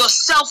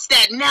yourself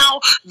that now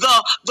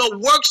the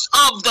works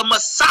of the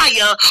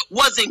Messiah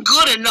wasn't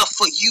good enough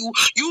for you,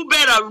 you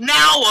better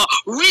now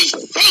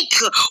rethink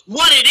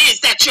what it is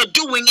that you're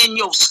doing in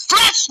your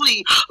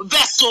fleshly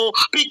vessel,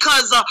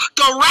 because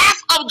the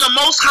wrath of the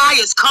Most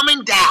High is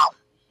coming down.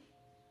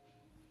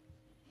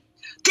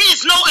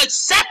 There's no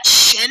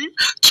exception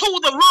to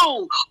the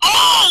rule.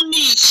 All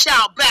knees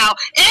shall bow.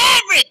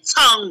 Every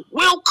tongue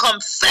will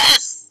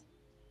confess.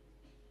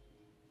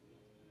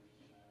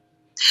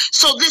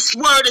 So this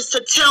word is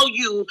to tell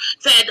you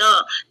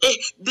that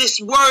this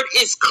word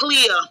is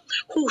clear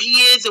who he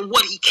is and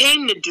what he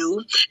came to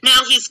do.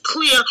 Now he's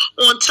clear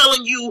on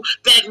telling you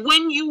that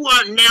when you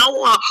are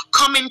now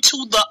coming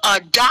to the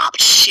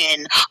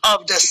adoption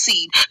of the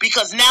seed,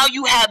 because now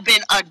you have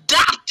been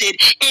adopted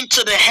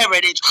into the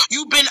heritage.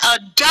 You've been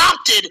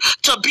adopted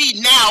to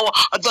be now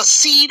the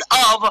seed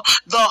of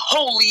the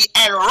holy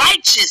and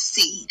righteous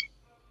seed.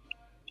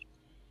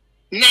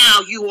 Now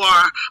you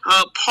are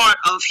part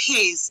of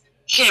his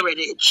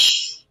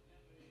heritage.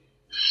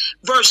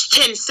 Verse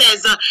 10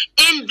 says,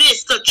 in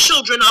this the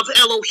children of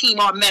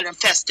Elohim are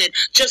manifested,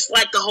 just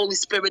like the Holy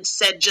Spirit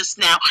said just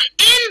now.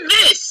 In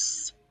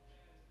this,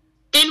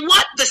 in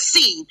what? The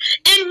seed,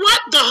 in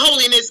what? The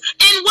holiness,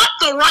 in what?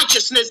 The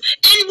righteousness,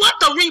 in what?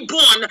 The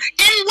reborn,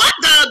 in what?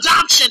 The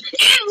adoption,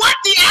 in what?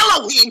 The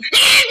Elohim,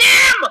 in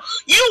him.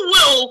 You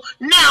will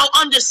now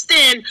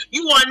understand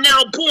you are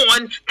now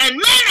born and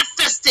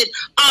manifested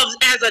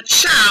as a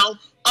child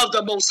of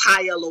the Most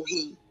High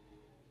Elohim.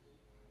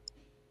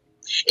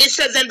 It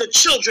says, and the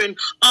children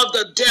of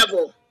the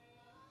devil,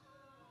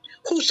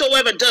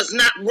 whosoever does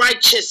not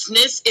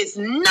righteousness is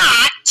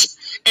not,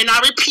 and I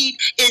repeat,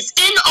 is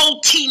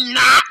N-O-T,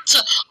 not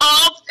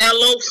of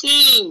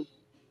Elohim.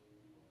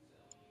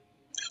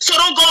 So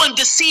don't go and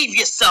deceive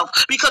yourself,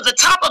 because the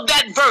top of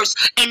that verse,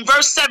 in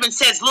verse 7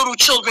 says, little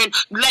children,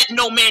 let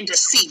no man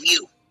deceive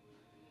you.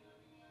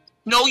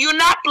 No, you're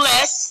not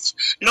blessed.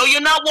 No,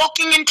 you're not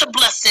walking into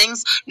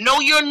blessings. No,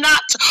 you're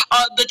not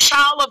the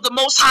child of the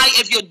Most High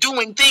if you're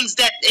doing things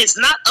that is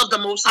not of the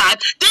Most High.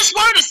 This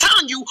word is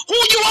telling you who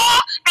you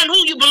are and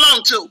who you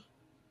belong to.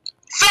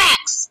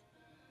 Facts.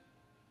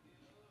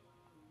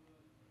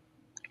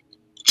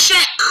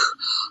 Check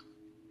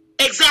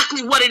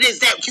exactly what it is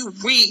that you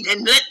read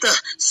and let the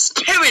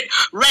Spirit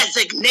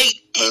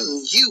resonate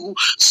in you,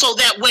 so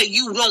that way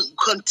you won't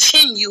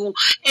continue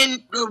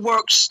in the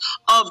works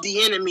of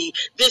the enemy.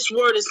 This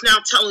word is now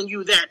telling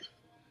you that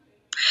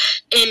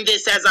in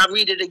this, as I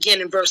read it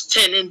again in verse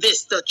 10, in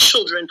this the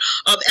children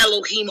of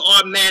Elohim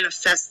are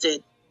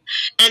manifested,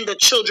 and the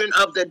children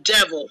of the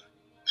devil,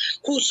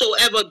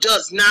 whosoever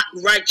does not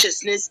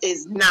righteousness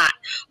is not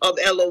of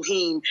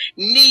Elohim,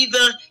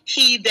 neither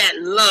he that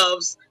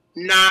loves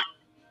not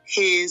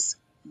his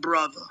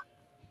brother.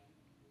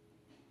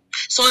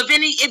 So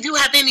if you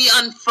have any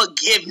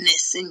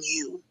unforgiveness in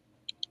you,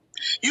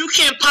 you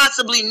can't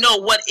possibly know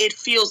what it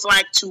feels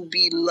like to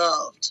be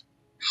loved,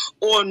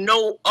 or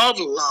know of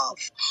love,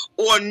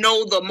 or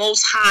know the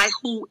Most High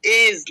who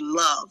is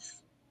love.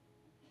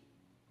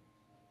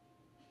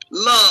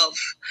 Love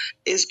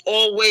is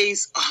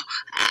always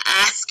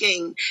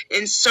asking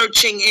and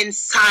searching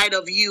inside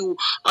of you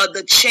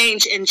the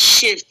change and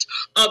shift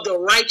of the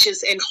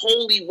righteous and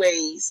holy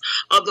ways,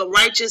 of the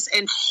righteous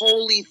and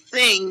holy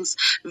things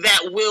that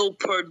will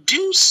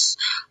produce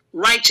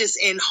righteous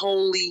and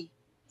holy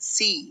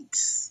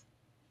seeds.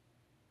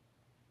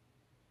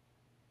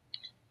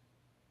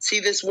 See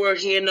this word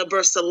here in the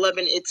verse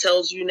 11, it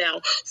tells you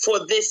now,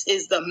 for this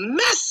is the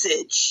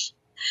message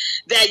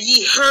that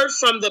ye heard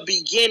from the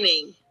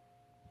beginning,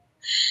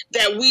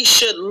 that we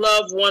should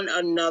love one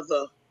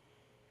another.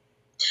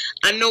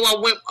 I know I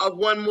went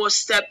one more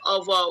step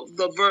of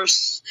the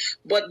verse,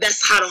 but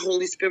that's how the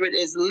Holy Spirit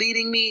is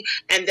leading me,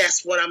 and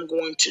that's what I'm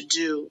going to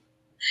do.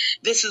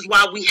 This is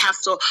why we have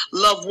to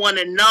love one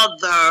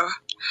another,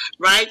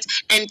 right?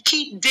 And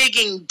keep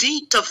digging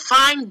deep to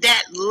find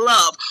that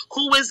love.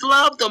 Who is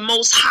love? The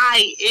Most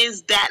High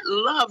is that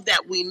love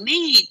that we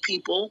need,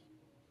 people.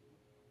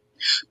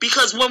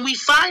 Because when we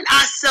find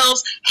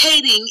ourselves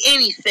hating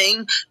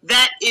anything,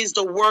 that is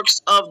the works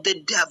of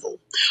the devil.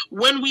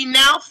 When we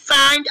now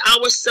find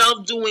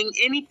ourselves doing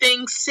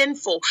anything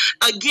sinful,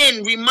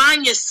 again,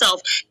 remind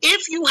yourself,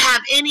 if you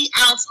have any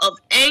ounce of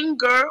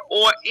anger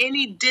or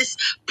any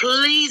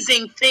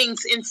displeasing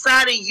things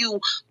inside of you,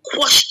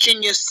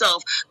 question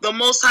yourself. The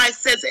Most High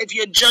says, if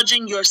you're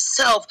judging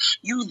yourself,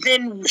 you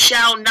then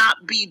shall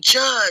not be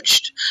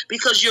judged,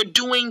 because you're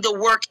doing the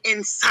work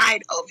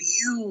inside of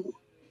you.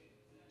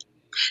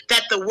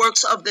 That the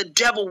works of the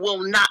devil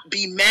will not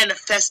be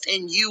manifest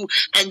in you,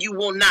 and you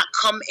will not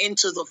come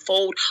into the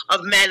fold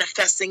of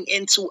manifesting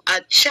into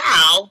a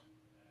child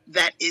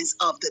that is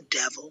of the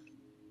devil.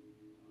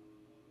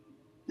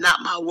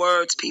 Not my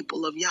words,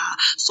 people of Yah.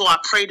 So I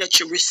pray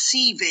that you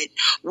receive it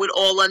with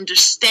all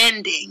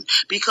understanding,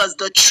 because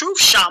the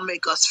truth shall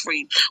make us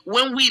free.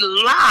 When we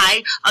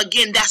lie,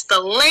 again, that's the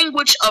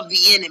language of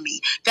the enemy.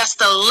 That's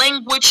the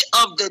language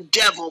of the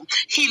devil.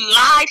 He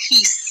lied,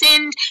 he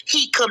sinned,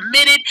 he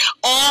committed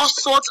all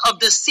sorts of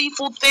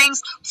deceitful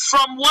things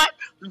from what?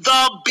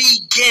 The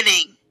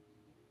beginning.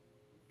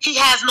 He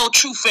has no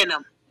truth in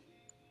him.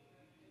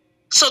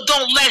 So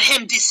don't let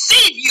him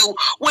deceive you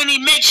when he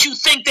makes you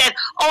think that,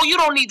 oh, you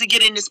don't need to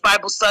get in this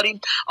Bible study.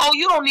 Oh,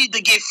 you don't need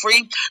to get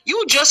free.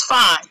 You just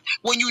fine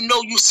when you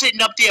know you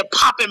sitting up there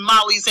popping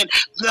mollies and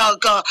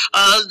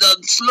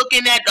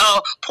looking at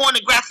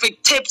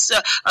pornographic tips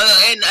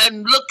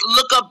and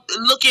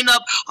looking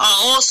up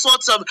all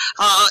sorts of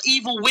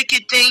evil,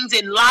 wicked things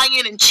and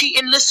lying and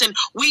cheating. Listen,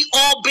 we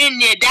all been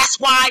there. That's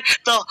why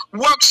the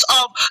works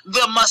of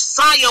the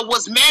Messiah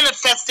was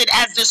manifested,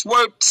 as this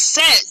word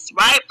says,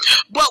 right?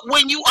 But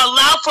when you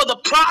allow for the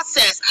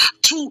process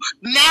to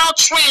now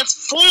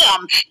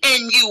transform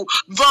in you,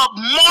 the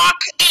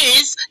mark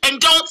is, and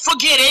don't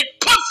forget it,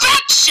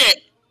 perfection.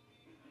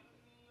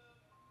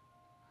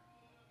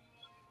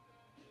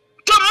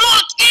 The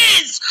mark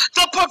is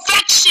the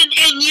perfection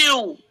in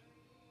you.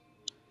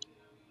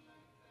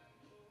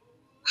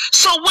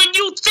 So when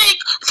you think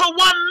for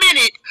 1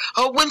 minute,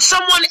 or when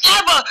someone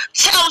ever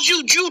tells you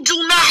you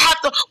do not have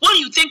to, what do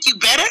you think, you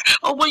better?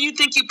 Or what do you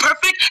think, you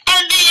perfect?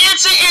 And the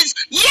answer is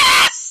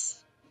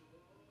yes.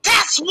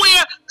 That's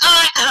where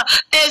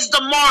is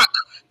the mark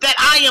that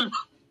I am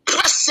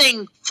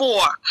pressing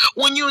for.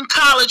 When you're in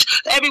college,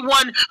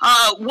 everyone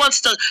wants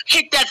to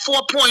hit that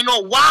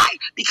 4.0. Why?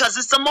 Because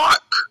it's a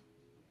mark.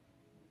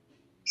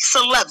 It's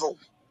a level.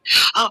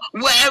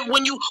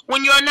 When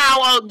you're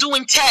now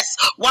doing tests,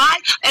 why?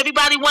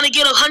 Everybody want to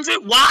get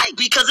 100. Why?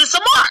 Because it's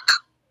a mark.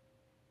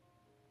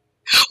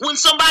 When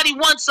somebody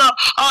wants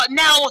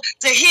now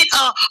to hit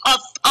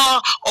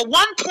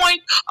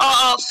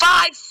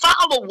 1.5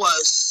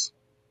 followers,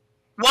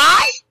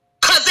 why?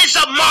 Because it's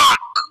a mark.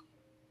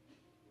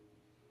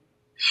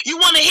 You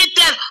want to hit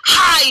that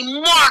high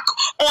mark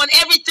on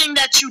everything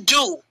that you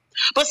do.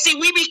 But see,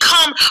 we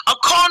become a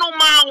carnal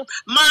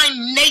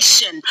mind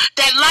nation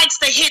that likes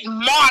to hit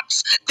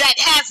marks that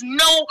has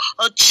no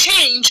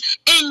change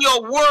in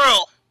your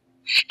world.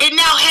 It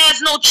now has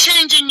no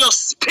change in your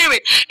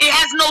spirit. It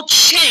has no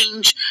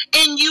change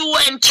in you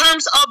in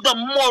terms of the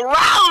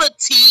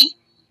morality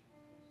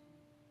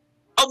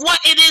of what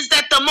it is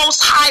that the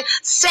Most High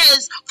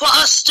says for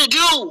us to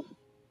do.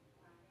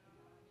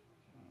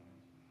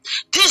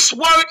 This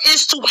word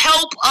is to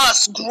help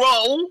us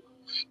grow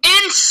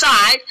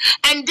inside,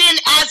 and then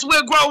as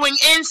we're growing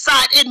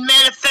inside, it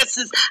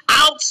manifests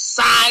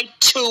outside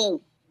too.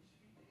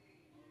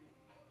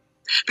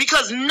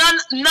 Because none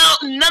of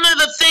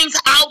the things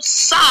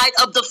outside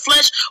of the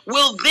flesh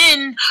will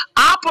then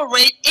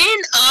operate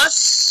in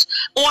us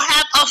or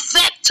have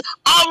effect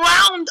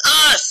around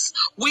us.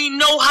 We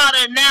know how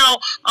to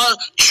now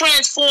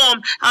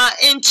transform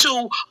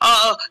into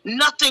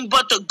nothing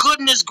but the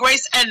goodness,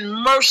 grace,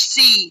 and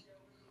mercy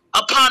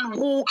upon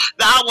who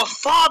our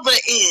Father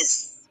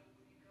is.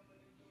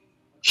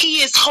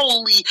 He is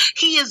holy.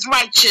 He is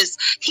righteous.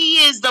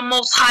 He is the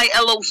Most High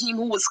Elohim,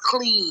 who is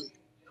clean.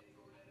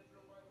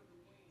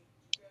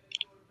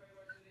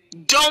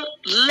 Don't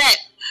let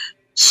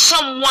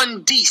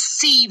someone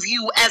deceive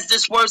you, as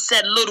this word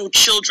said, little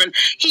children.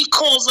 He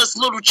calls us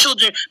little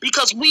children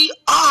because we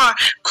are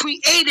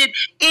created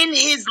in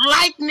his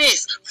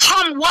likeness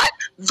from what?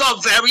 The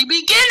very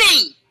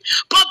beginning.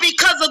 But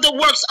because of the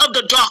works of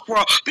the dark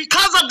world,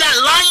 because of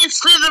that lion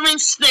slithering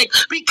snake,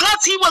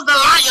 because he was a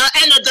liar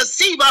and a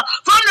deceiver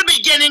from the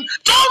beginning,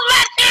 don't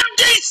let him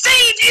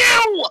deceive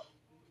you.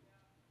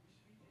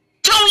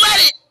 Don't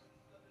let it.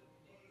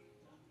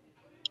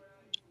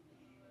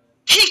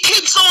 He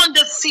keeps on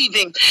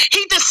deceiving.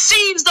 He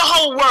deceives the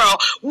whole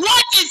world.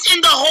 What is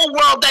in the whole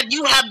world that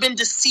you have been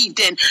deceived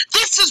in?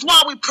 This is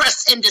why we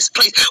press in this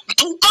place,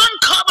 to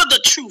uncover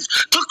the truth,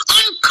 to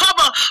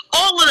uncover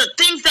all of the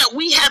things that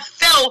we have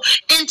fell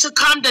into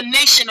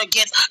condemnation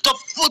against,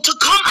 to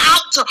come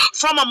out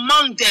from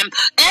among them.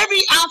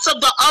 Every ounce of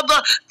the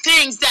other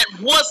things that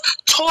was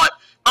taught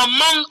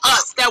among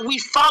us that we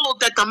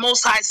followed, that the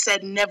Most High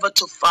said never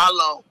to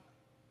follow.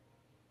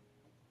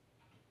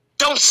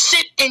 Don't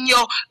sit in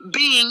your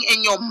being,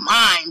 in your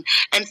mind,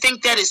 and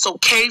think that it's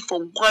okay for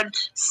 1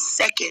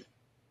 second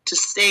to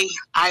stay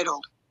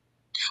idle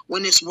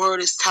when this word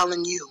is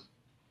telling you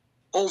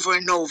over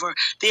and over.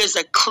 There's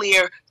a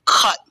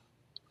clear-cut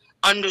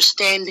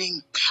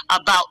understanding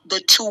about the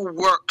two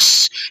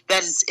works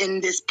that is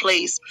in this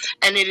place,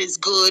 and it is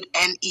good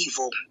and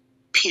evil,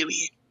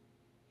 period.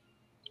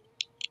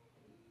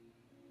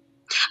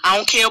 I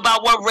don't care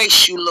about what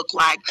race you look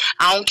like.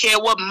 I don't care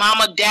what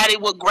mama, daddy,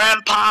 what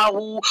grandpa,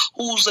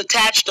 who's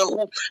attached to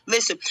who.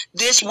 Listen,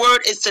 this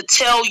word is to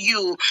tell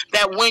you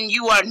that when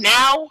you are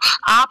now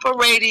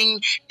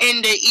operating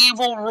in the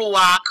evil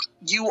ruach,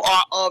 you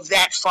are of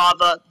that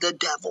father, the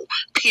devil,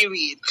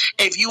 period.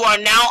 If you are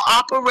now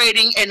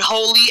operating in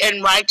holy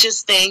and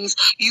righteous things,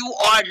 you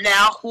are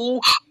now who?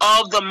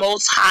 Of the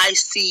Most High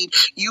seed.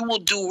 You will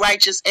do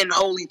righteous and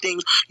holy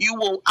things. You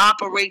will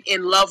operate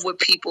in love with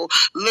people.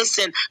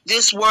 Listen,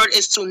 this word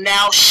is to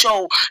now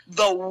show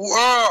the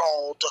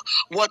world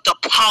what the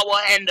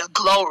power and the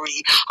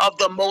glory of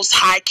the Most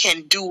High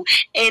can do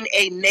in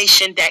a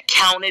nation that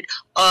counted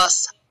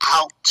us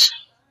out.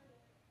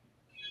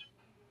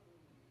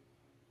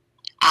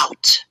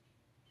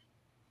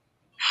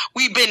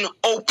 We've been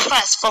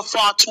oppressed for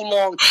far too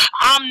long.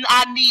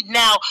 I need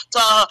now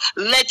to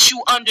let you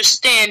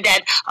understand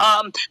that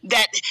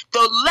that the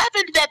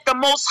leaven that the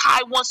Most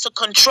High wants to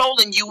control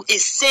in you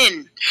is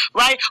sin,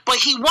 right? But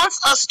He wants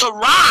us to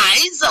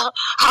rise,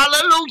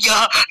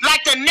 hallelujah,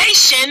 like the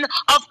nation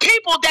of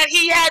people that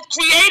He had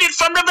created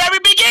from the very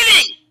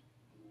beginning.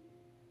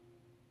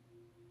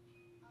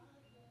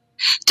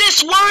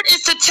 This word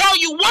is to tell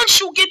you, once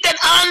you get that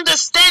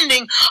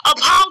understanding of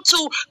how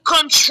to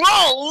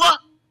control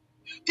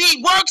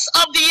the works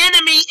of the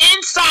enemy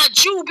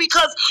inside you,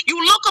 because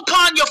you look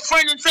upon your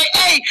friend and say,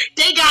 hey,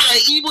 they got an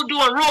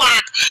evildoer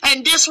ruach,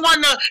 and this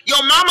one,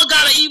 your mama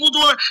got an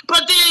evildoer,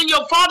 but then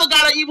your father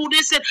got an evil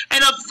this,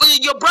 and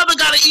your brother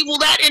got an evil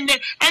that, and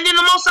then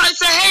the Most High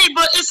say, hey,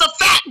 but it's a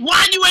fact.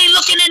 Why you ain't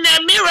looking in that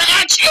mirror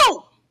at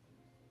you?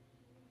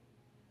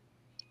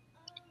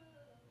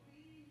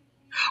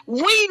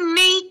 We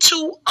need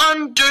to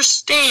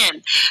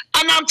understand,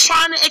 and I'm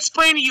trying to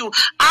explain to you.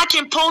 I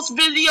can post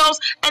videos,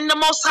 and the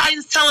Most High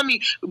is telling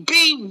me,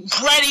 be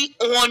ready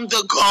on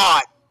the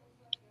guard,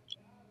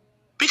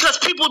 because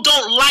people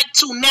don't like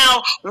to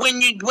now when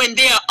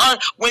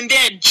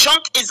their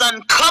junk is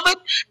uncovered,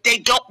 they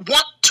don't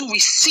want to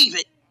receive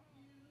it.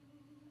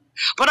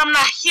 But I'm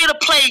not here to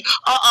play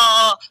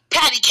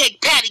patty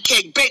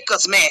cake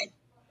baker's man.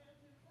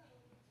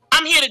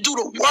 I'm here to do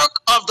the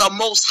work of the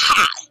Most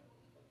High.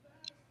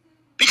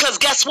 Because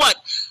guess what?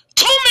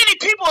 Too many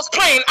people is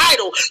playing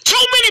idle.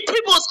 Too many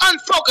people is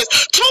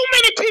unfocused. Too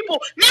many people.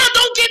 Now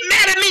don't get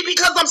mad at me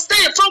because I'm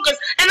staying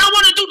focused and I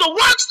want to do the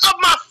works of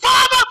my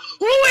Father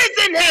who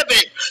is in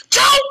heaven.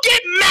 Don't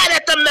get mad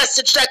at the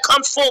message that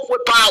comes forth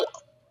with power.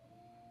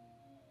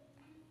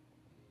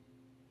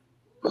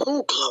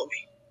 Oh,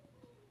 glory.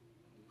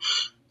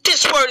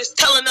 This word is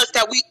telling us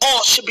that we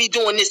all should be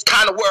doing this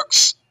kind of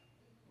works.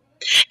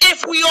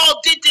 If we all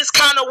did this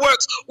kind of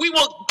works, we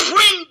will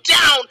bring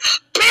down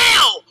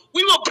Baal.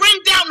 We will bring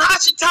down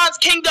Hashatan's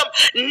kingdom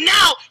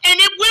now, and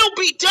it will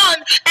be done.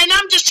 And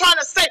I'm just trying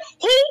to say,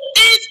 who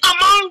is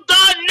among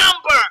the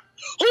number?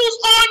 Who's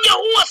on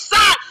Yahuwah's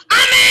side?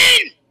 I'm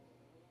in.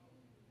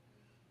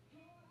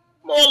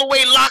 I'm all the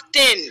way locked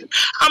in.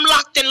 I'm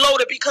locked and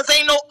loaded because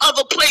ain't no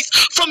other place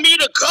for me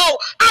to go.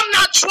 I'm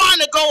not trying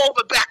to go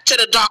over back to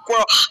the dark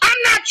world. I'm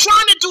not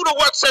trying to do the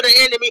works of the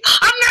enemy.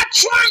 I'm not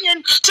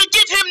trying to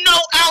give him no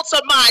ounce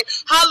of my,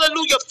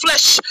 hallelujah,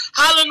 flesh,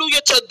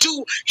 hallelujah, to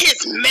do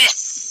his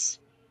mess.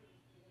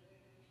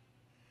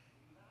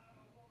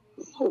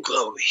 Oh,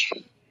 glory.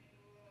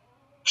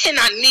 And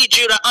I need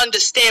you to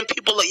understand,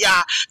 people of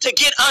Yah, to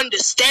get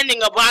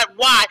understanding about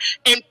why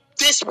and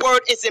this word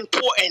is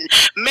important.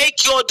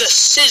 Make your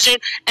decision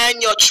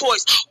and your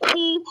choice.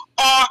 Who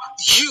are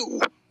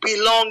you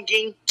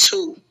belonging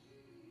to?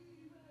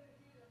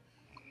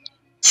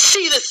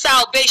 See the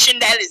salvation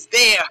that is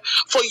there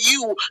for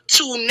you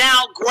to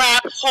now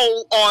grab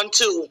hold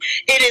onto.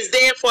 It is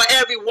there for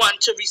everyone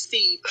to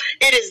receive.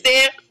 It is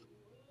there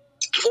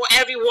for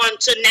everyone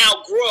to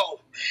now grow.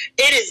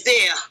 It is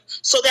there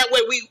so that way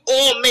we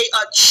all may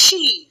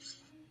achieve.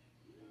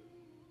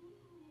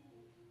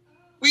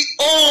 We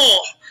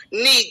all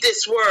need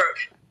this word.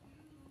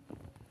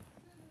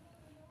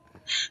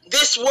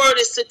 This word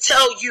is to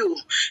tell you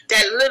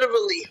that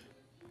literally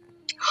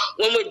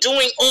when we're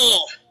doing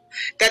all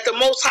that the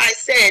Most High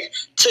said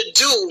to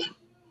do,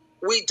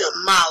 we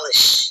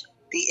demolish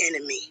the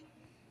enemy.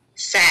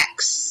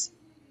 Facts.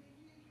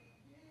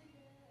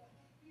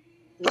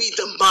 We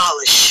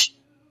demolish.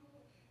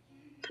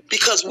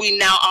 Because we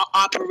now are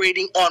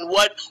operating on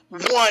what?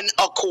 One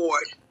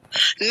accord.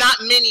 Not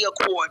many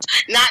accords,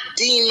 not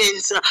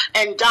demons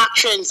and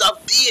doctrines of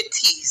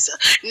deities,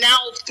 now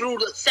through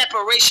the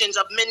separations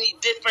of many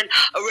different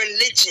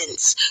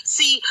religions.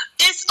 See,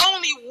 it's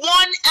only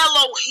one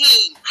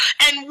Elohim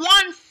and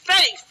one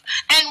faith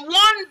and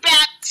one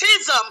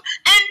baptism,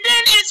 and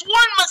then it's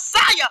one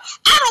Messiah.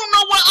 I don't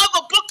know what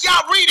other book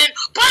y'all reading,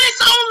 but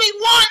it's only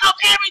one of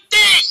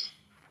everything.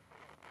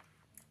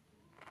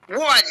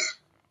 One.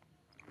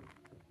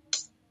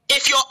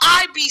 If your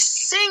eye be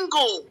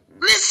single,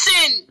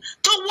 listen,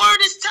 the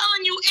word is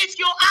telling you if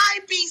your eye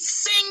be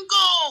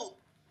single,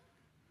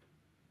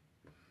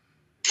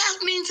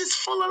 that means it's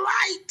full of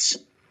light.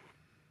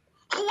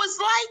 Who is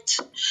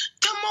light?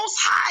 The Most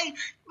High.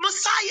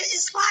 Messiah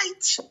is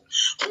light.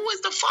 Who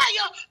is the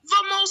fire?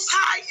 The Most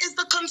High is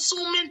the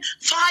consuming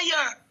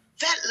fire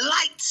that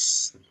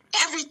lights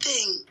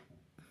everything.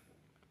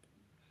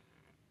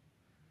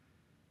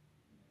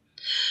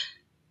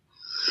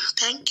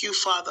 Thank you,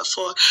 Father,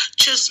 for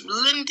just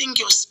lending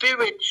your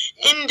spirit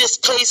in this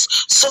place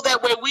so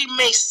that way we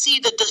may see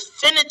the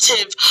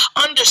definitive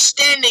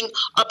understanding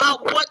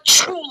about what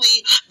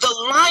truly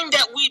the line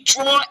that we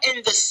draw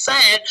in the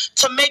sand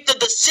to make the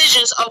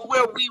decisions of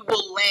where we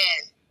will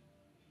land.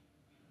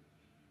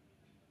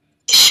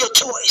 It's your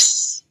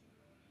choice.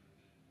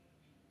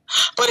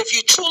 But if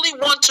you truly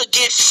want to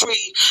get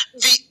free,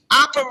 the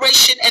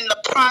operation and the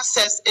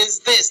process is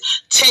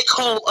this. Take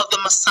hold of the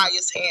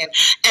Messiah's hand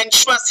and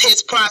trust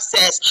his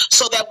process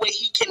so that way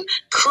he can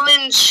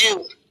cleanse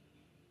you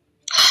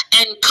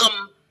and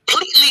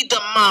completely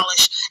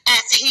demolished,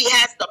 as he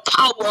has the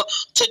power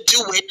to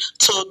do it,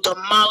 to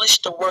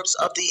demolish the works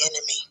of the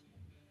enemy.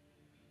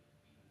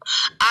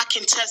 I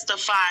can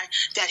testify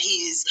that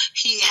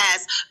he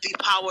has the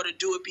power to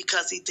do it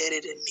because he did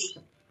it in me.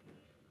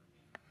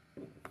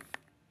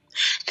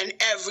 And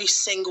every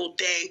single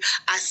day,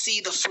 I see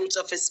the fruits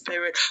of his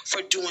spirit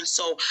for doing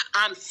so.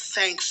 I'm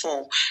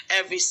thankful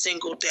every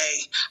single day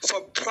for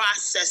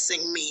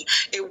processing me.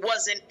 It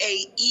wasn't an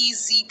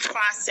easy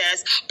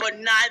process, but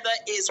neither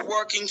is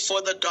working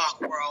for the dark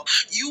world.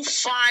 You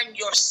find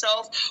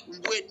yourself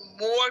with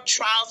more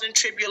trials and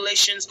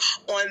tribulations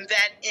on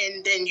that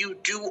end than you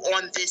do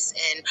on this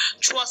end.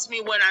 Trust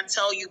me when I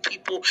tell you,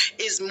 people,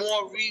 is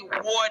more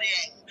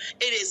rewarding.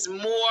 It is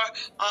more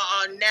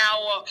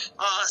now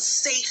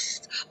safe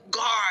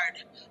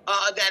guard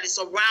that is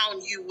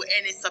around you,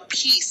 and it's a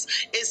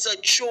peace, it's a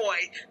joy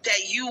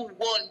that you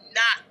will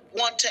not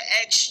want to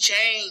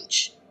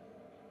exchange.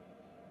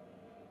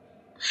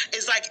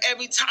 It's like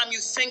every time you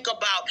think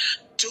about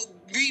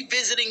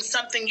revisiting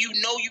something you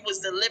know you was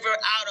delivered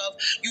out of,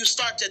 you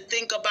start to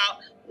think about,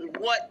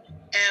 what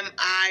am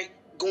I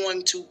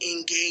going to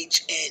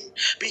engage in?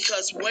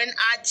 Because when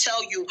I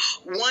tell you,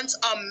 once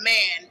a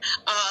man,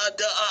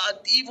 the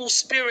evil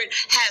spirit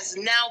has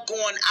now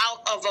gone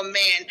out of a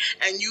man,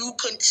 and you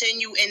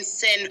continue in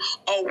sin,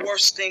 a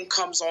worse thing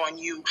comes on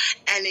you,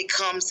 and it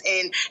comes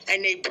in,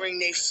 and they bring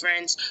their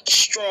friends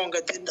stronger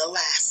than the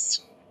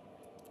last.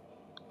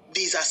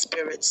 These are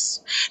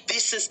spirits.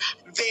 This is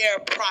their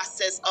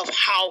process of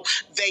how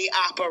they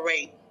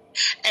operate.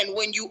 And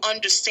when you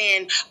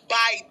understand,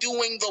 by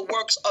doing the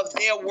works of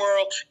their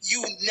world, you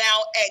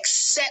now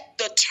accept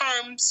the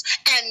terms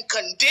and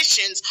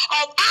conditions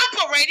of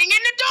operating in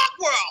the dark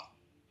world.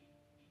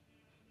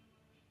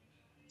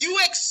 You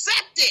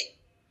accept it.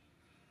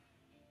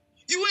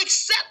 You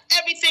accept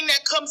everything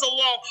that comes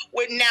along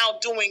with now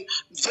doing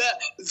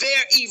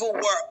their evil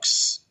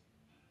works.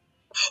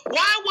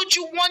 Why would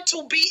you want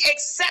to be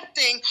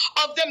accepting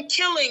of them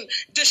killing,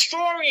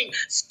 destroying,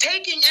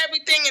 taking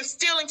everything and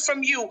stealing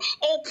from you,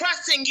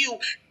 oppressing you?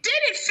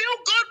 Did it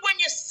feel good when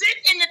you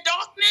sit in the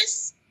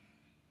darkness?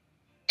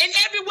 And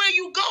everywhere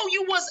you go,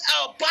 you was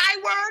a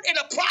byword and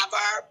a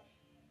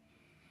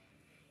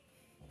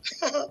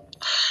proverb?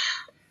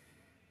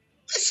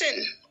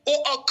 Listen,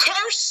 or a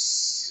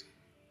curse?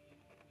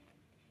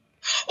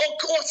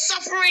 Or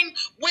suffering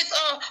with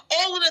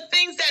all of the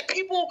things that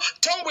people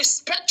don't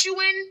respect you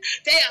in.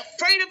 They're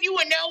afraid of you,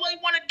 and all they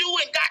want to do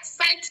and got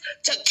sights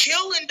to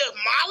kill and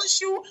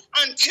demolish you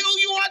until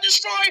you are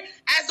destroyed,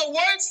 as the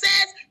word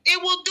says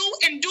it will do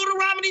in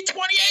Deuteronomy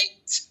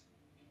 28.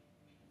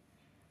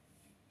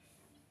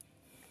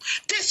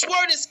 This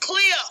word is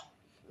clear.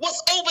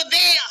 What's over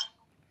there?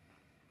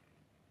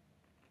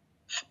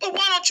 But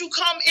why don't you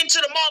come into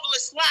the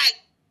marvelous light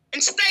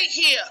and stay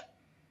here?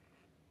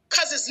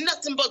 Because it's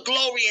nothing but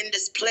glory in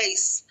this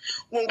place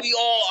when we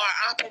all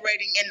are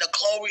operating in the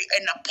glory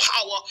and the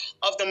power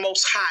of the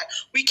Most High.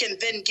 We can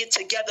then get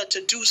together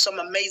to do some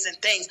amazing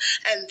things,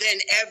 and then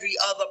every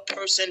other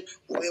person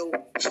will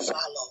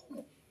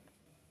follow.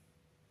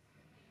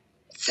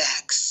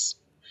 Facts.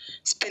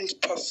 It's been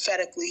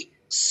prophetically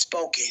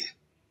spoken.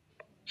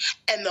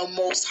 And the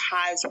Most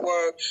High's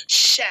word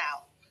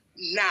shall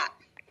not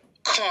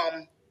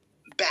come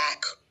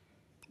back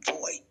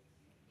void.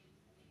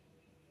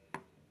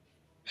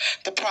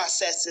 The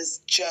process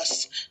is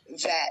just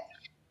that.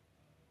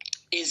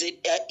 Is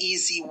it an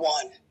easy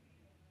one?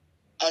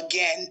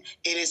 Again,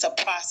 it is a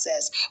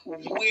process.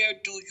 Where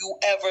do you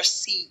ever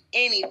see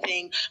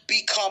anything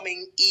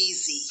becoming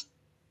easy?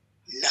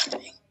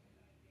 Nothing.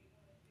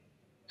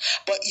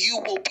 But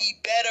you will be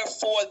better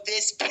for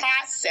this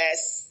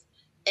process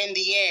in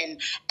the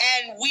end.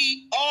 And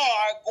we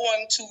are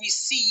going to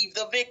receive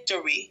the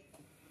victory.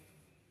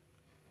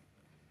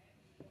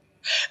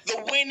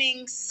 The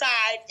winning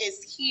side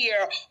is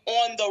here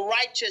on the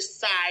righteous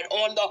side,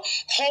 on the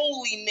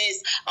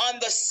holiness, on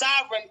the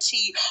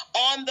sovereignty,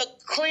 on the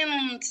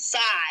clean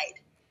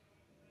side.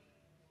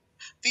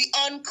 The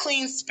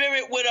unclean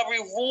spirit with a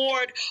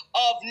reward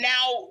of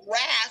now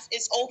wrath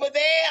is over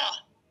there.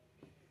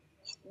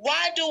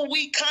 Why do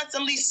we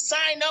constantly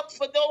sign up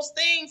for those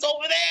things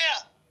over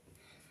there?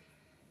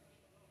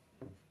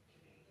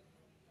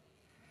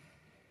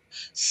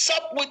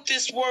 Sup with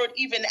this word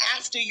even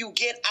after you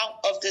get out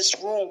of this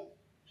room.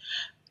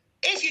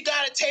 If you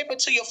got a taper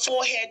to your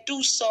forehead,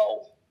 do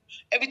so.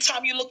 Every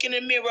time you look in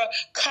the mirror,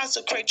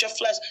 consecrate your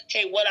flesh.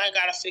 Hey, what I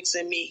got to fix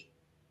in me?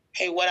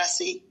 Hey, what I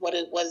see? What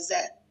is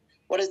that?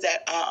 What is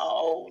that?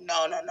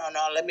 No.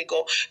 Let me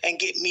go and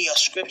get me a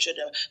scripture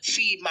to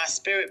feed my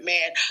spirit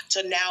man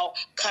to now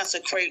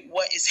consecrate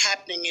what is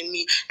happening in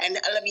me. And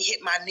let me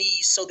hit my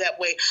knees so that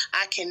way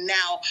I can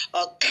now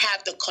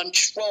have the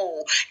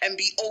control and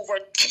be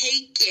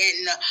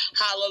overtaken,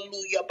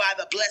 hallelujah, by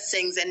the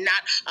blessings and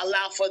not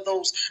allow for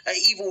those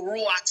evil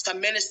ruachs to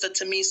minister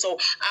to me, so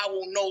I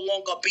will no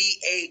longer be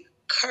a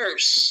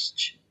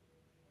cursed.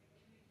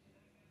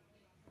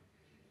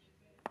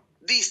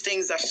 These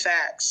things are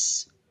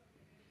facts.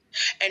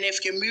 And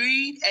if you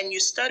read and you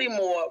study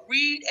more,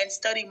 read and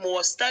study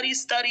more, study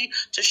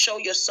to show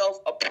yourself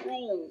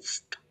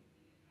approved.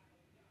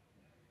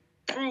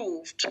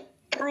 Proved.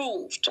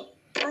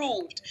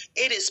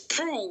 It is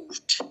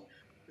proved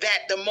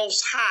that the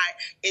Most High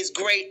is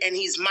great and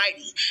he's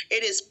mighty.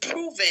 It is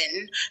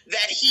proven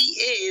that he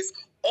is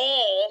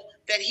all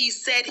that he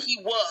said he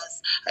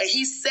was.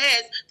 He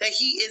says that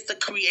he is the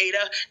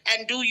creator,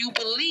 and do you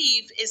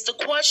believe is the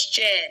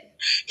question.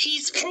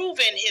 He's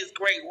proven his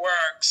great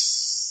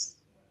works.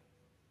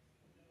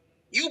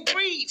 You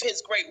breathe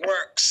his great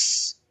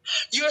works.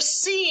 You're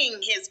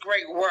seeing his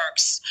great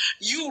works.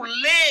 You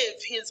live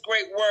his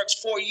great works,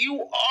 for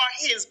you are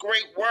his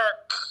great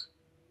work.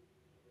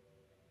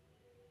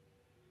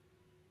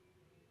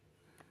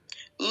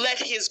 Let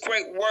his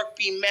great work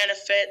be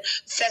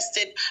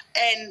manifested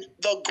in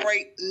the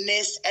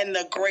greatness and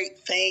the great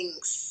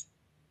things.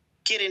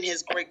 Get in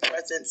his great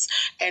presence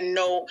and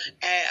know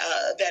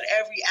that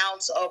every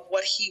ounce of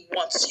what he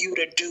wants you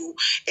to do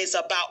is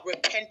about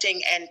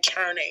repenting and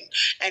turning.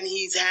 And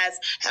he has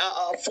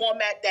a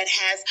format that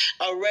has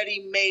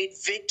already made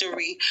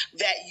victory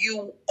that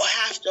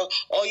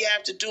all you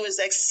have to do is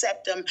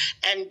accept him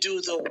and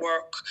do the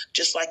work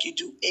just like you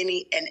do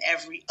any and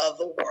every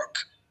other work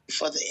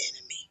for the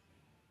enemy.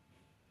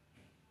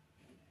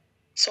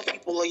 So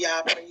people of Yah,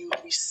 I pray you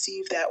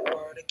receive that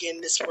word.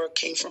 Again, this word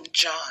came from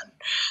John.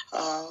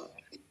 1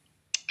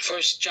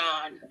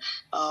 John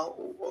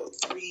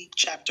 3,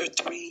 chapter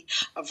 3,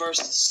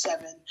 verse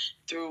 7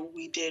 through,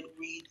 we did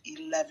read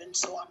 11.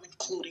 So I'm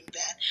including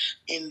that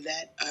in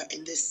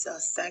this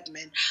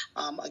segment.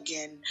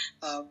 Again,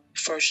 1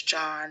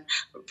 John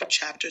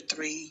chapter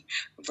 3,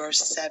 verse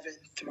 7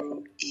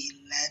 through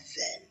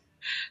 11.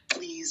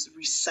 Please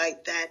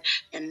recite that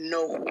and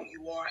know who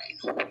you are and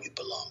who you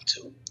belong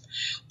to.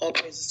 All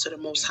praises to the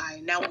Most High.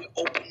 Now we're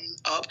opening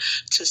up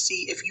to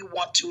see if you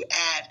want to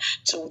add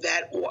to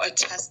that or a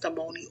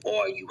testimony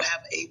or you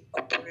have a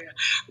prayer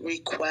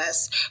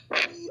request.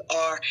 We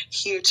are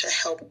here to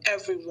help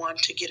everyone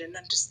to get an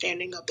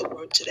understanding of the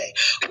word today.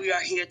 We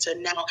are here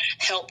to now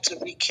help to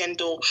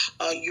rekindle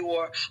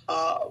your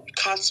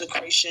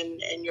consecration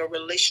and your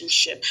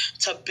relationship,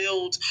 to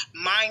build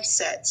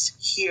mindsets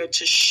here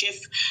to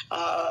shift,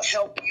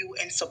 help you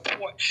and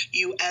support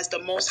you as the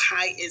Most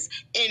High is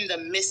in the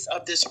midst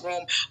of this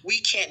room. We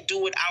can't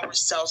do it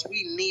ourselves.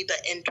 We need the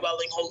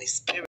indwelling Holy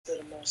Spirit of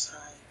the Most High.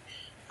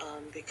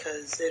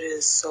 Because it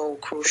is so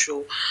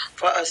crucial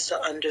for us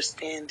to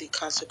understand the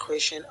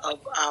consecration of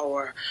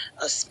our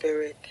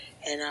spirit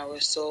and our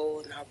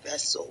soul and our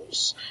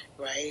vessels,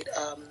 right?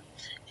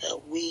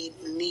 We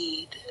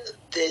need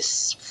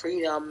this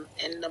freedom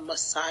in the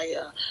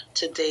Messiah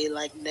today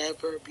like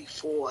never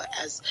before,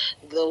 as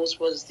those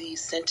was the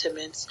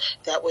sentiments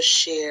that was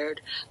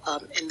shared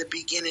in the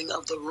beginning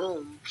of the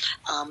room.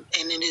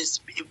 And it is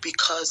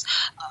because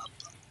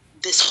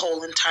this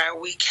whole entire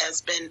week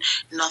has been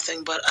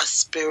nothing but a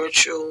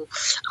spiritual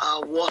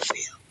warfare.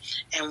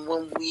 And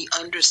when we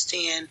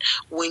understand,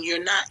 when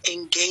you're not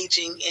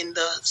engaging in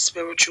the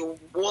spiritual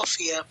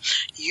warfare,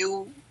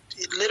 you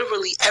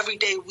literally every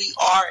day we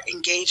are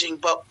engaging,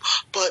 but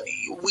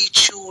we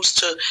choose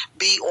to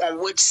be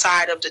on which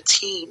side of the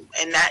team,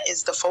 and that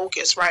is the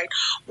focus, right?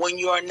 When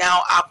you are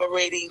now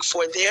operating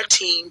for their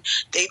team,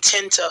 they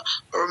tend to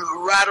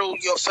rattle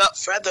your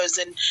feathers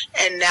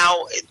and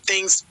now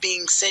things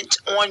being sent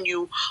on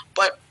you,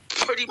 but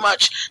pretty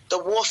much the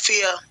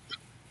warfare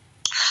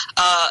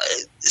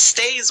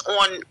stays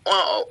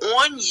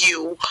on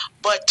you,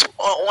 but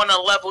on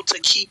a level to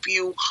keep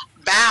you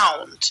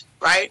bound,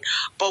 right?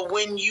 But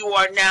when you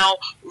are now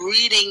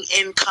reading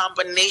in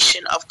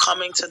combination of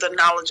coming to the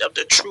knowledge of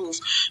the truth,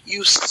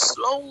 you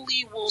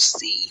slowly will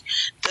see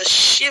the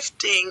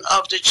shifting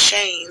of the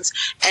chains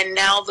and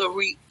now the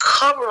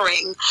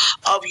recovering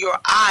of your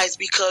eyes,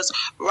 because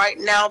right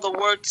now the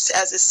word,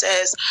 as it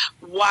says,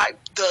 wipe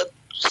the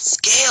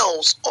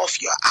scales off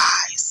your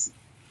eyes.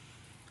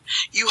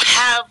 You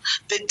have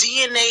the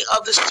DNA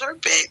of the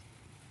serpent.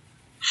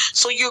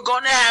 So you're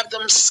going to have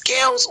them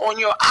scales on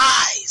your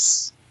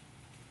eyes.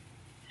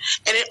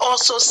 And it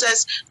also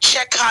says,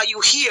 check how you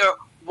hear.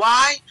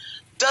 Why?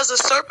 Does a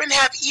serpent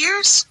have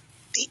ears?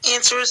 The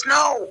answer is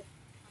no.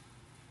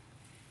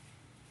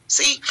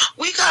 See,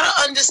 we got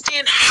to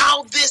understand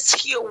how this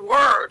here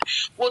word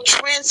will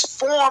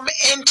transform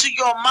into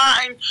your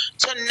mind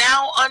to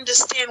now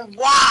understand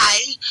why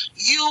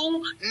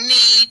you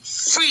need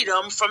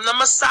freedom from the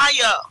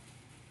Messiah.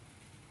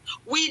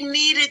 We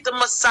needed the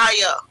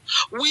Messiah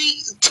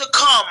to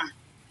come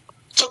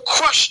to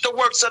crush the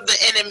works of the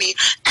enemy,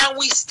 and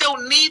we still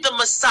need the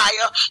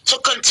Messiah to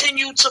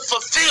continue to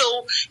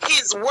fulfill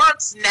his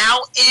works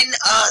now in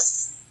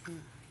us.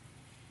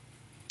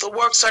 The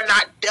works are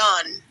not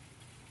done.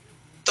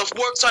 The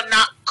works are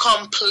not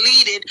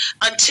completed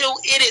until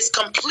it is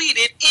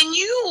completed in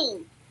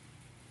you.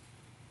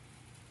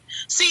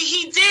 See,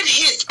 he did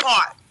his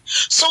part,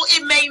 so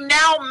it may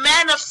now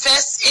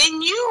manifest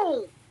in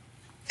you.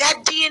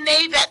 that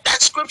DNA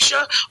that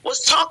scripture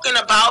was talking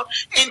about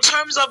in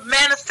terms of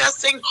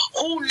manifesting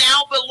who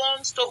now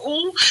belongs to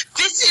who.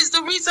 This is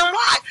the reason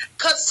why.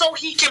 Because so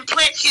he can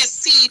plant his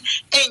seed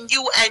in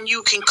you and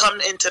you can come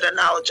into the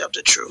knowledge of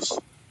the truth.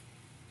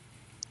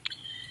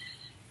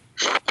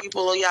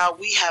 People of Yah,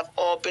 we have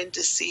all been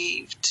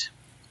deceived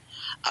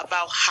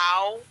about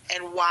how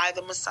and why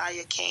the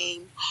Messiah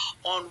came,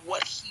 on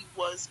what he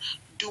was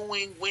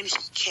doing when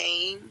he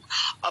came,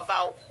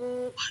 about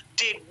who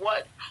did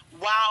what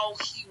while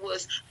he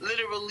was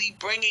literally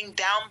bringing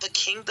down the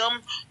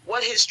kingdom,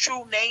 what his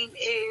true name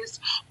is,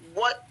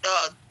 what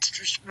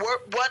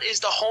is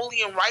the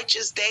holy and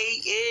righteous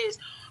day is.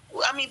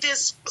 I mean,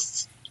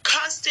 there's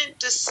constant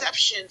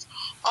deceptions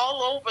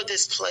all over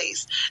this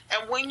place.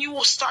 And when you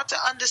will start to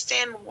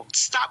understand,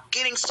 stop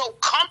getting so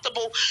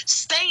comfortable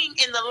staying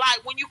in the lie.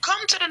 When you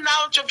come to the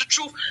knowledge of the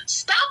truth,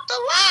 stop the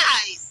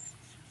lies.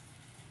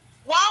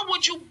 Why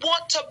would you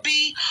want to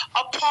be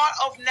a part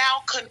of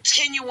now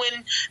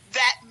continuing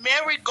that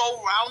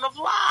merry-go-round of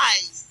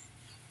lies?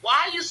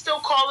 Why are you still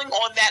calling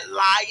on that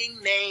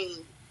lying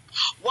name?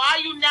 Why are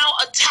you now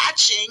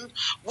attaching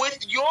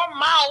with your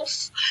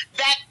mouth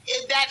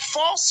that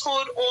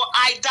falsehood or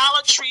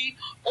idolatry,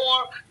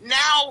 or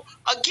now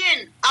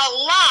again a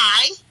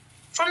lie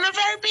from the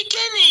very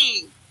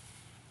beginning?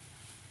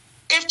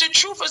 If the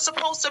truth is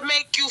supposed to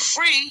make you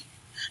free,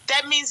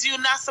 that means you're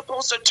not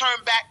supposed to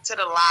turn back to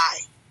the lie.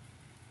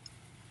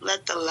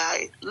 Let the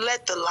lie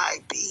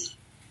be.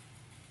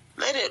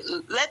 Let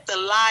the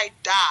lie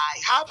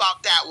die. How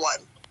about that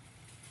one?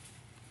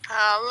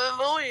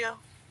 Hallelujah.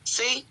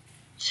 See?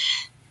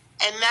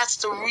 And that's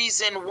the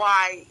reason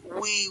why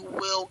we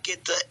will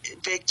get the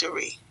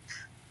victory.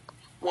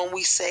 When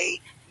we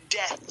say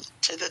death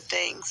to the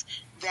things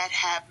that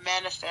have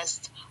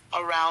manifest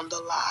around the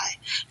lie.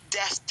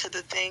 Death to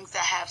the things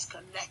that have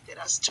connected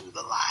us to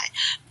the lie.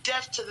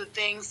 Death to the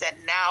things that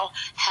now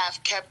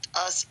have kept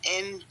us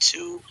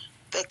into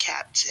the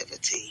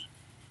captivity.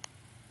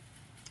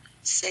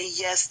 Say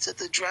yes to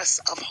the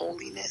dress of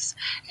holiness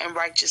and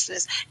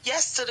righteousness.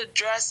 Yes to the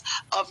dress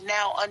of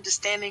now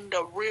understanding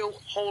the real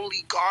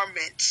holy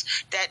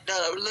garments that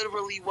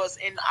literally was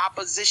in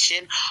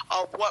opposition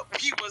of what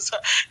we was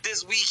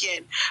this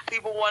weekend.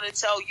 People want to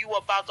tell you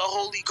about the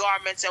holy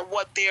garments and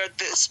what they're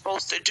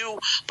supposed to do,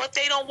 but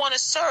they don't want to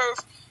serve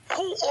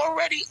who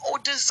already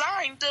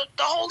designed the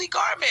holy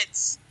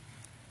garments.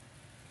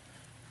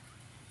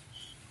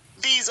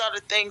 These are the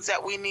things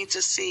that we need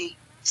to see.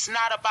 It's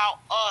not about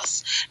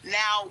us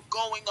now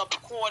going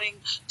according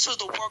to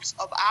the works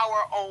of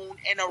our own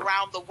and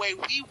around the way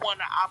we want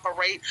to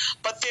operate,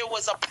 but there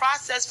was a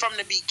process from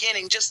the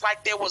beginning, just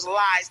like there was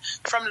lies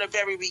from the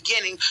very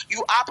beginning.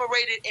 You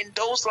operated in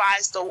those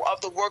lies, though,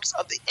 of the works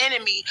of the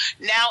enemy.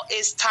 Now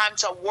it's time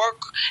to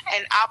work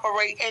and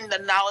operate in the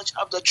knowledge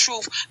of the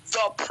truth.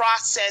 The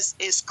process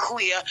is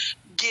clear.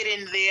 Get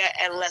in there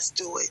and let's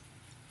do it.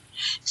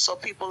 So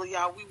people of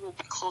y'all, we will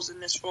be closing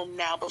this room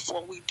now.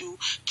 Before we do,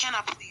 can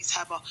I please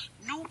have a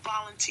new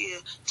volunteer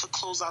to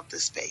close out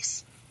this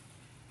space?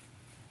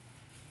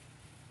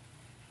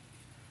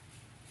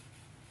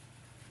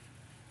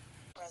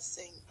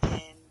 Pressing in.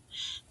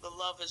 The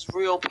love is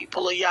real,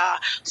 people of y'all.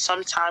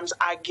 Sometimes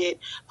I get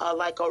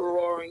like a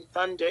roaring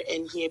thunder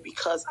in here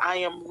because I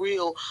am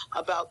real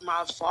about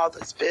my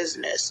Father's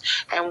business.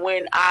 And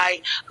when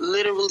I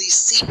literally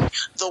see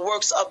the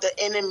works of the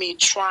enemy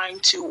trying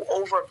to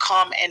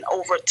overcome and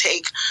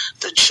overtake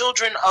the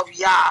children of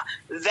Yah,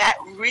 that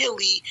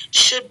really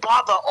should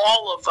bother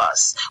all of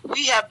us.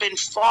 We have been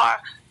far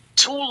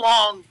too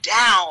long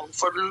down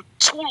for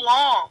too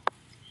long.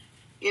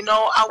 You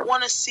know, I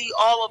want to see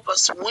all of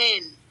us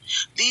win.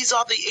 These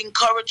are the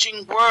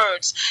encouraging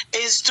words.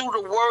 It is through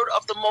the word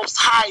of the Most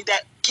High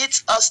that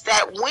gets us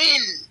that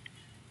win.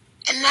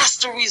 And that's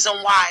the reason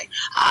why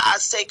I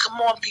say,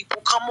 come on,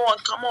 people, come on,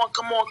 come on,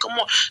 come on, come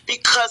on.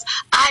 Because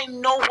I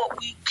know what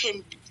we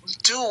can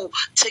do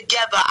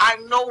together. I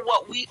know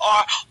what we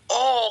are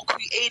all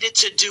created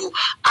to do.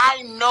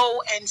 I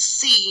know and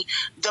see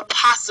the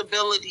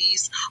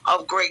possibilities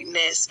of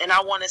greatness, and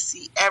I want to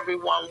see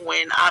everyone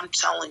win. I'm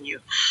telling you.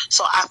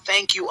 So I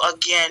thank you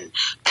again.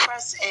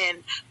 Press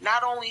in.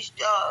 Not only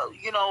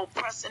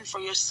press in for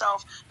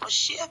yourself, but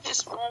share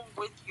this room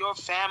with your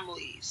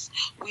families.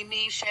 We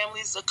need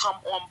families to come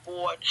on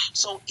board.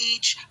 So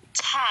each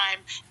time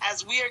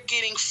as we are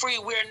getting free,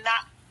 we're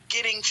not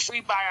getting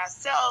free by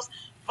ourselves,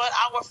 but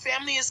our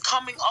family is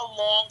coming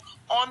along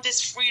on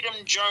this freedom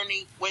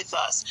journey with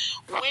us.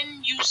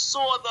 When you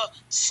saw the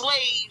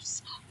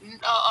slaves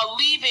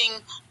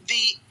leaving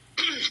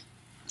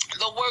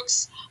the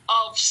works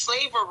of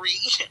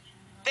slavery,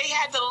 they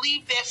had to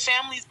leave their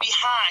families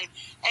behind.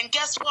 And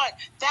guess what?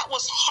 That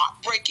was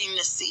heartbreaking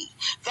to see.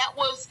 That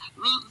was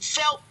you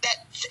felt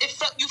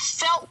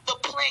the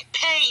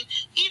pain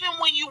even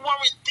when you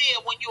weren't there.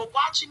 When you were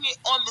watching it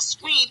on the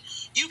screen,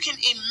 You can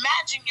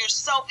imagine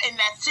yourself in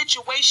that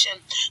situation.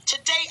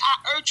 Today,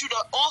 I urge you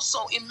to also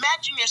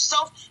imagine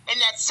yourself in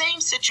that same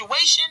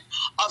situation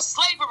of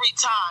slavery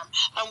time.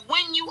 And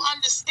when you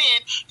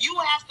understand, you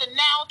have to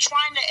now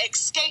trying to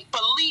escape,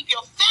 but leave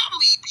your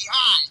family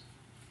behind.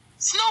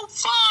 It's no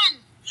fun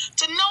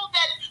to know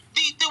that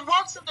the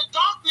works of the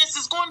darkness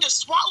is going to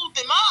swallow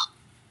them up.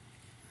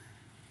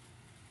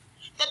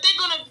 That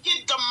they're going to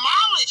get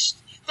demolished.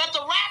 That the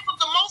wrath of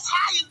the Most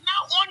High is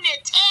now on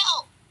their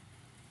tail.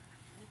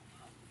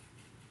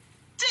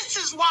 This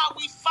is why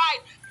we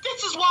fight.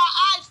 This is why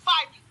I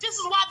fight. This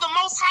is why the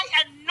Most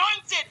High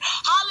anointed,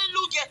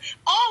 hallelujah,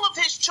 all of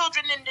his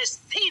children in this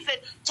season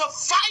to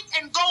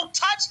fight and go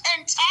touch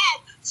and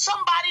tag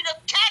somebody to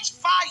catch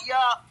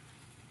fire.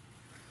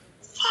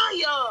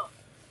 Fire.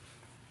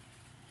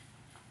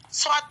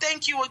 So I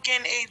thank you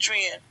again,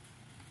 Adrian.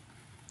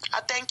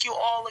 I thank you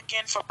all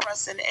again for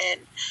pressing in.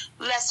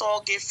 Let's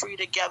all get free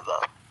together.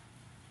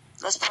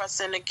 Let's press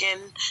in again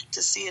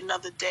to see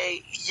another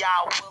day,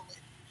 Yah willing.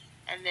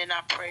 And then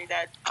I pray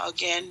that,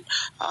 again,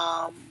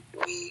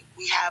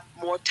 we have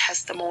more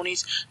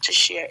testimonies to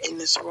share in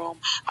this room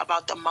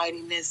about the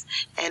mightiness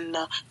and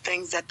the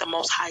things that the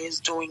Most High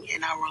is doing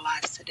in our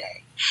lives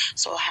today.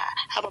 So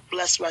have a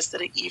blessed rest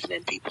of the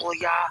evening, people,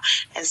 Yah,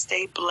 and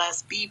stay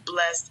blessed, be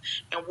blessed,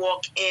 and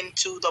walk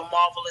into the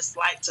marvelous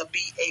light to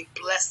be a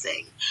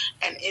blessing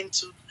and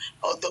into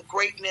the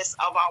greatness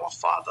of our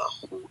Father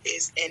who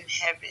is in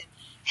heaven,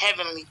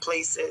 heavenly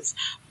places,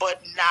 but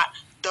not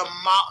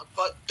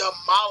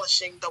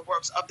demolishing the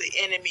works of the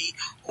enemy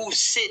who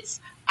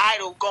sits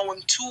idle,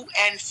 going to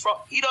and fro.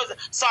 He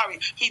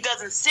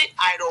doesn't sit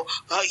idle.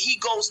 He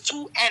goes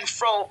to and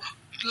fro,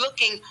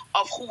 looking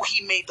of who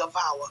he may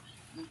devour.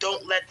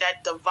 Don't let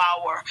that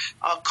devour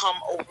come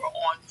over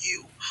on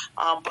you,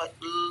 but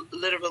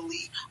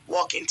literally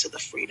walk into the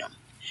freedom.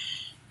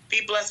 Be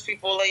blessed,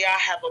 people. Y'all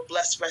have a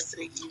blessed rest of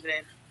the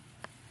evening.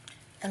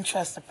 And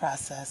trust the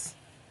process.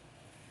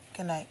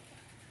 Good night.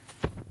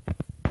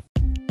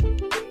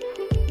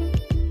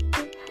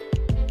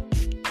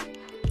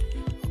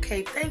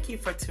 Okay, thank you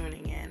for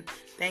tuning in.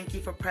 Thank you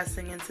for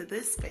pressing into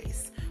this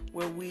space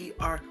where we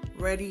are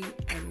ready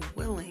and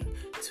willing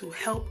to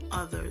help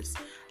others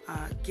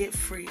get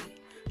free,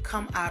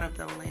 come out of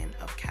the land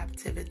of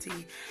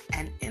captivity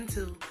and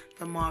into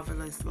the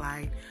marvelous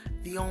light.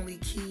 The only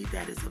key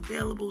that is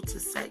available to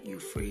set you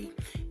free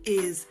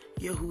is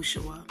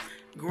Yahushua.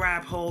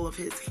 Grab hold of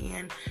his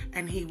hand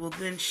and he will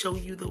then show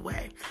you the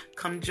way.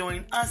 Come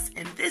join us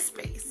in this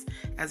space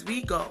as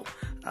we go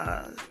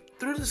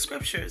through the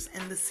scriptures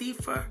in the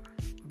Sefer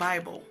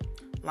Bible,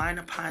 line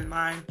upon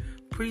line,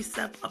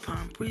 precept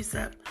upon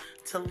precept,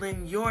 to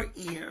lend your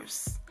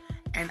ears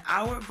and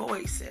our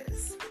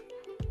voices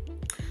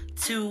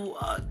to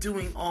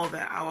doing all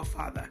that our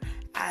Father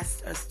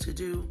asked us to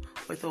do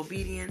with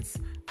obedience,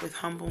 with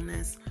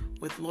humbleness,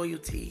 with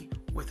loyalty,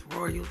 with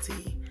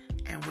royalty,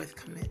 and with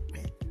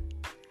commitment.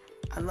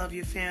 I love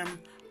you, fam.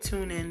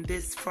 Tune in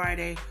this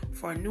Friday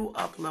for a new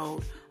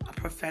upload, a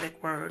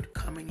prophetic word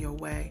coming your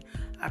way.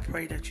 I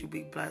pray that you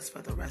be blessed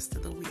for the rest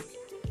of the week.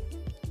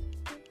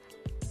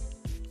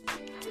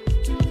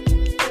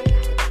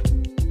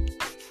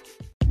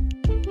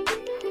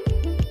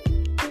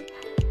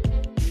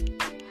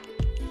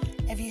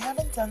 If you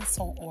haven't done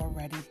so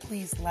already,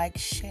 please like,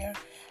 share,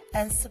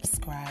 and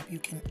subscribe. You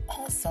can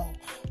also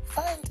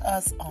find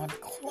us on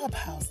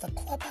Clubhouse, the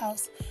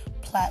Clubhouse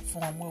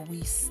platform where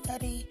we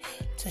study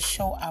to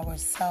show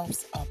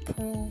ourselves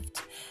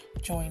approved.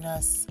 Join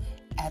us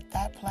at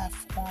that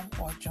platform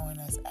or join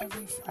us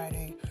every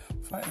Friday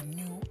for a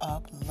new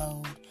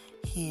upload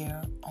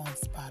here on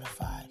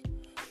Spotify.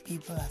 Be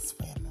blessed,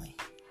 family.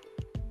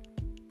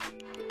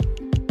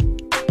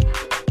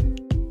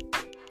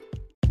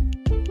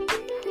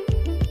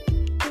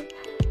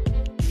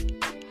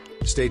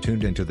 Stay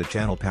tuned into the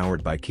channel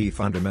powered by Key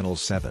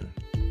Fundamentals 7.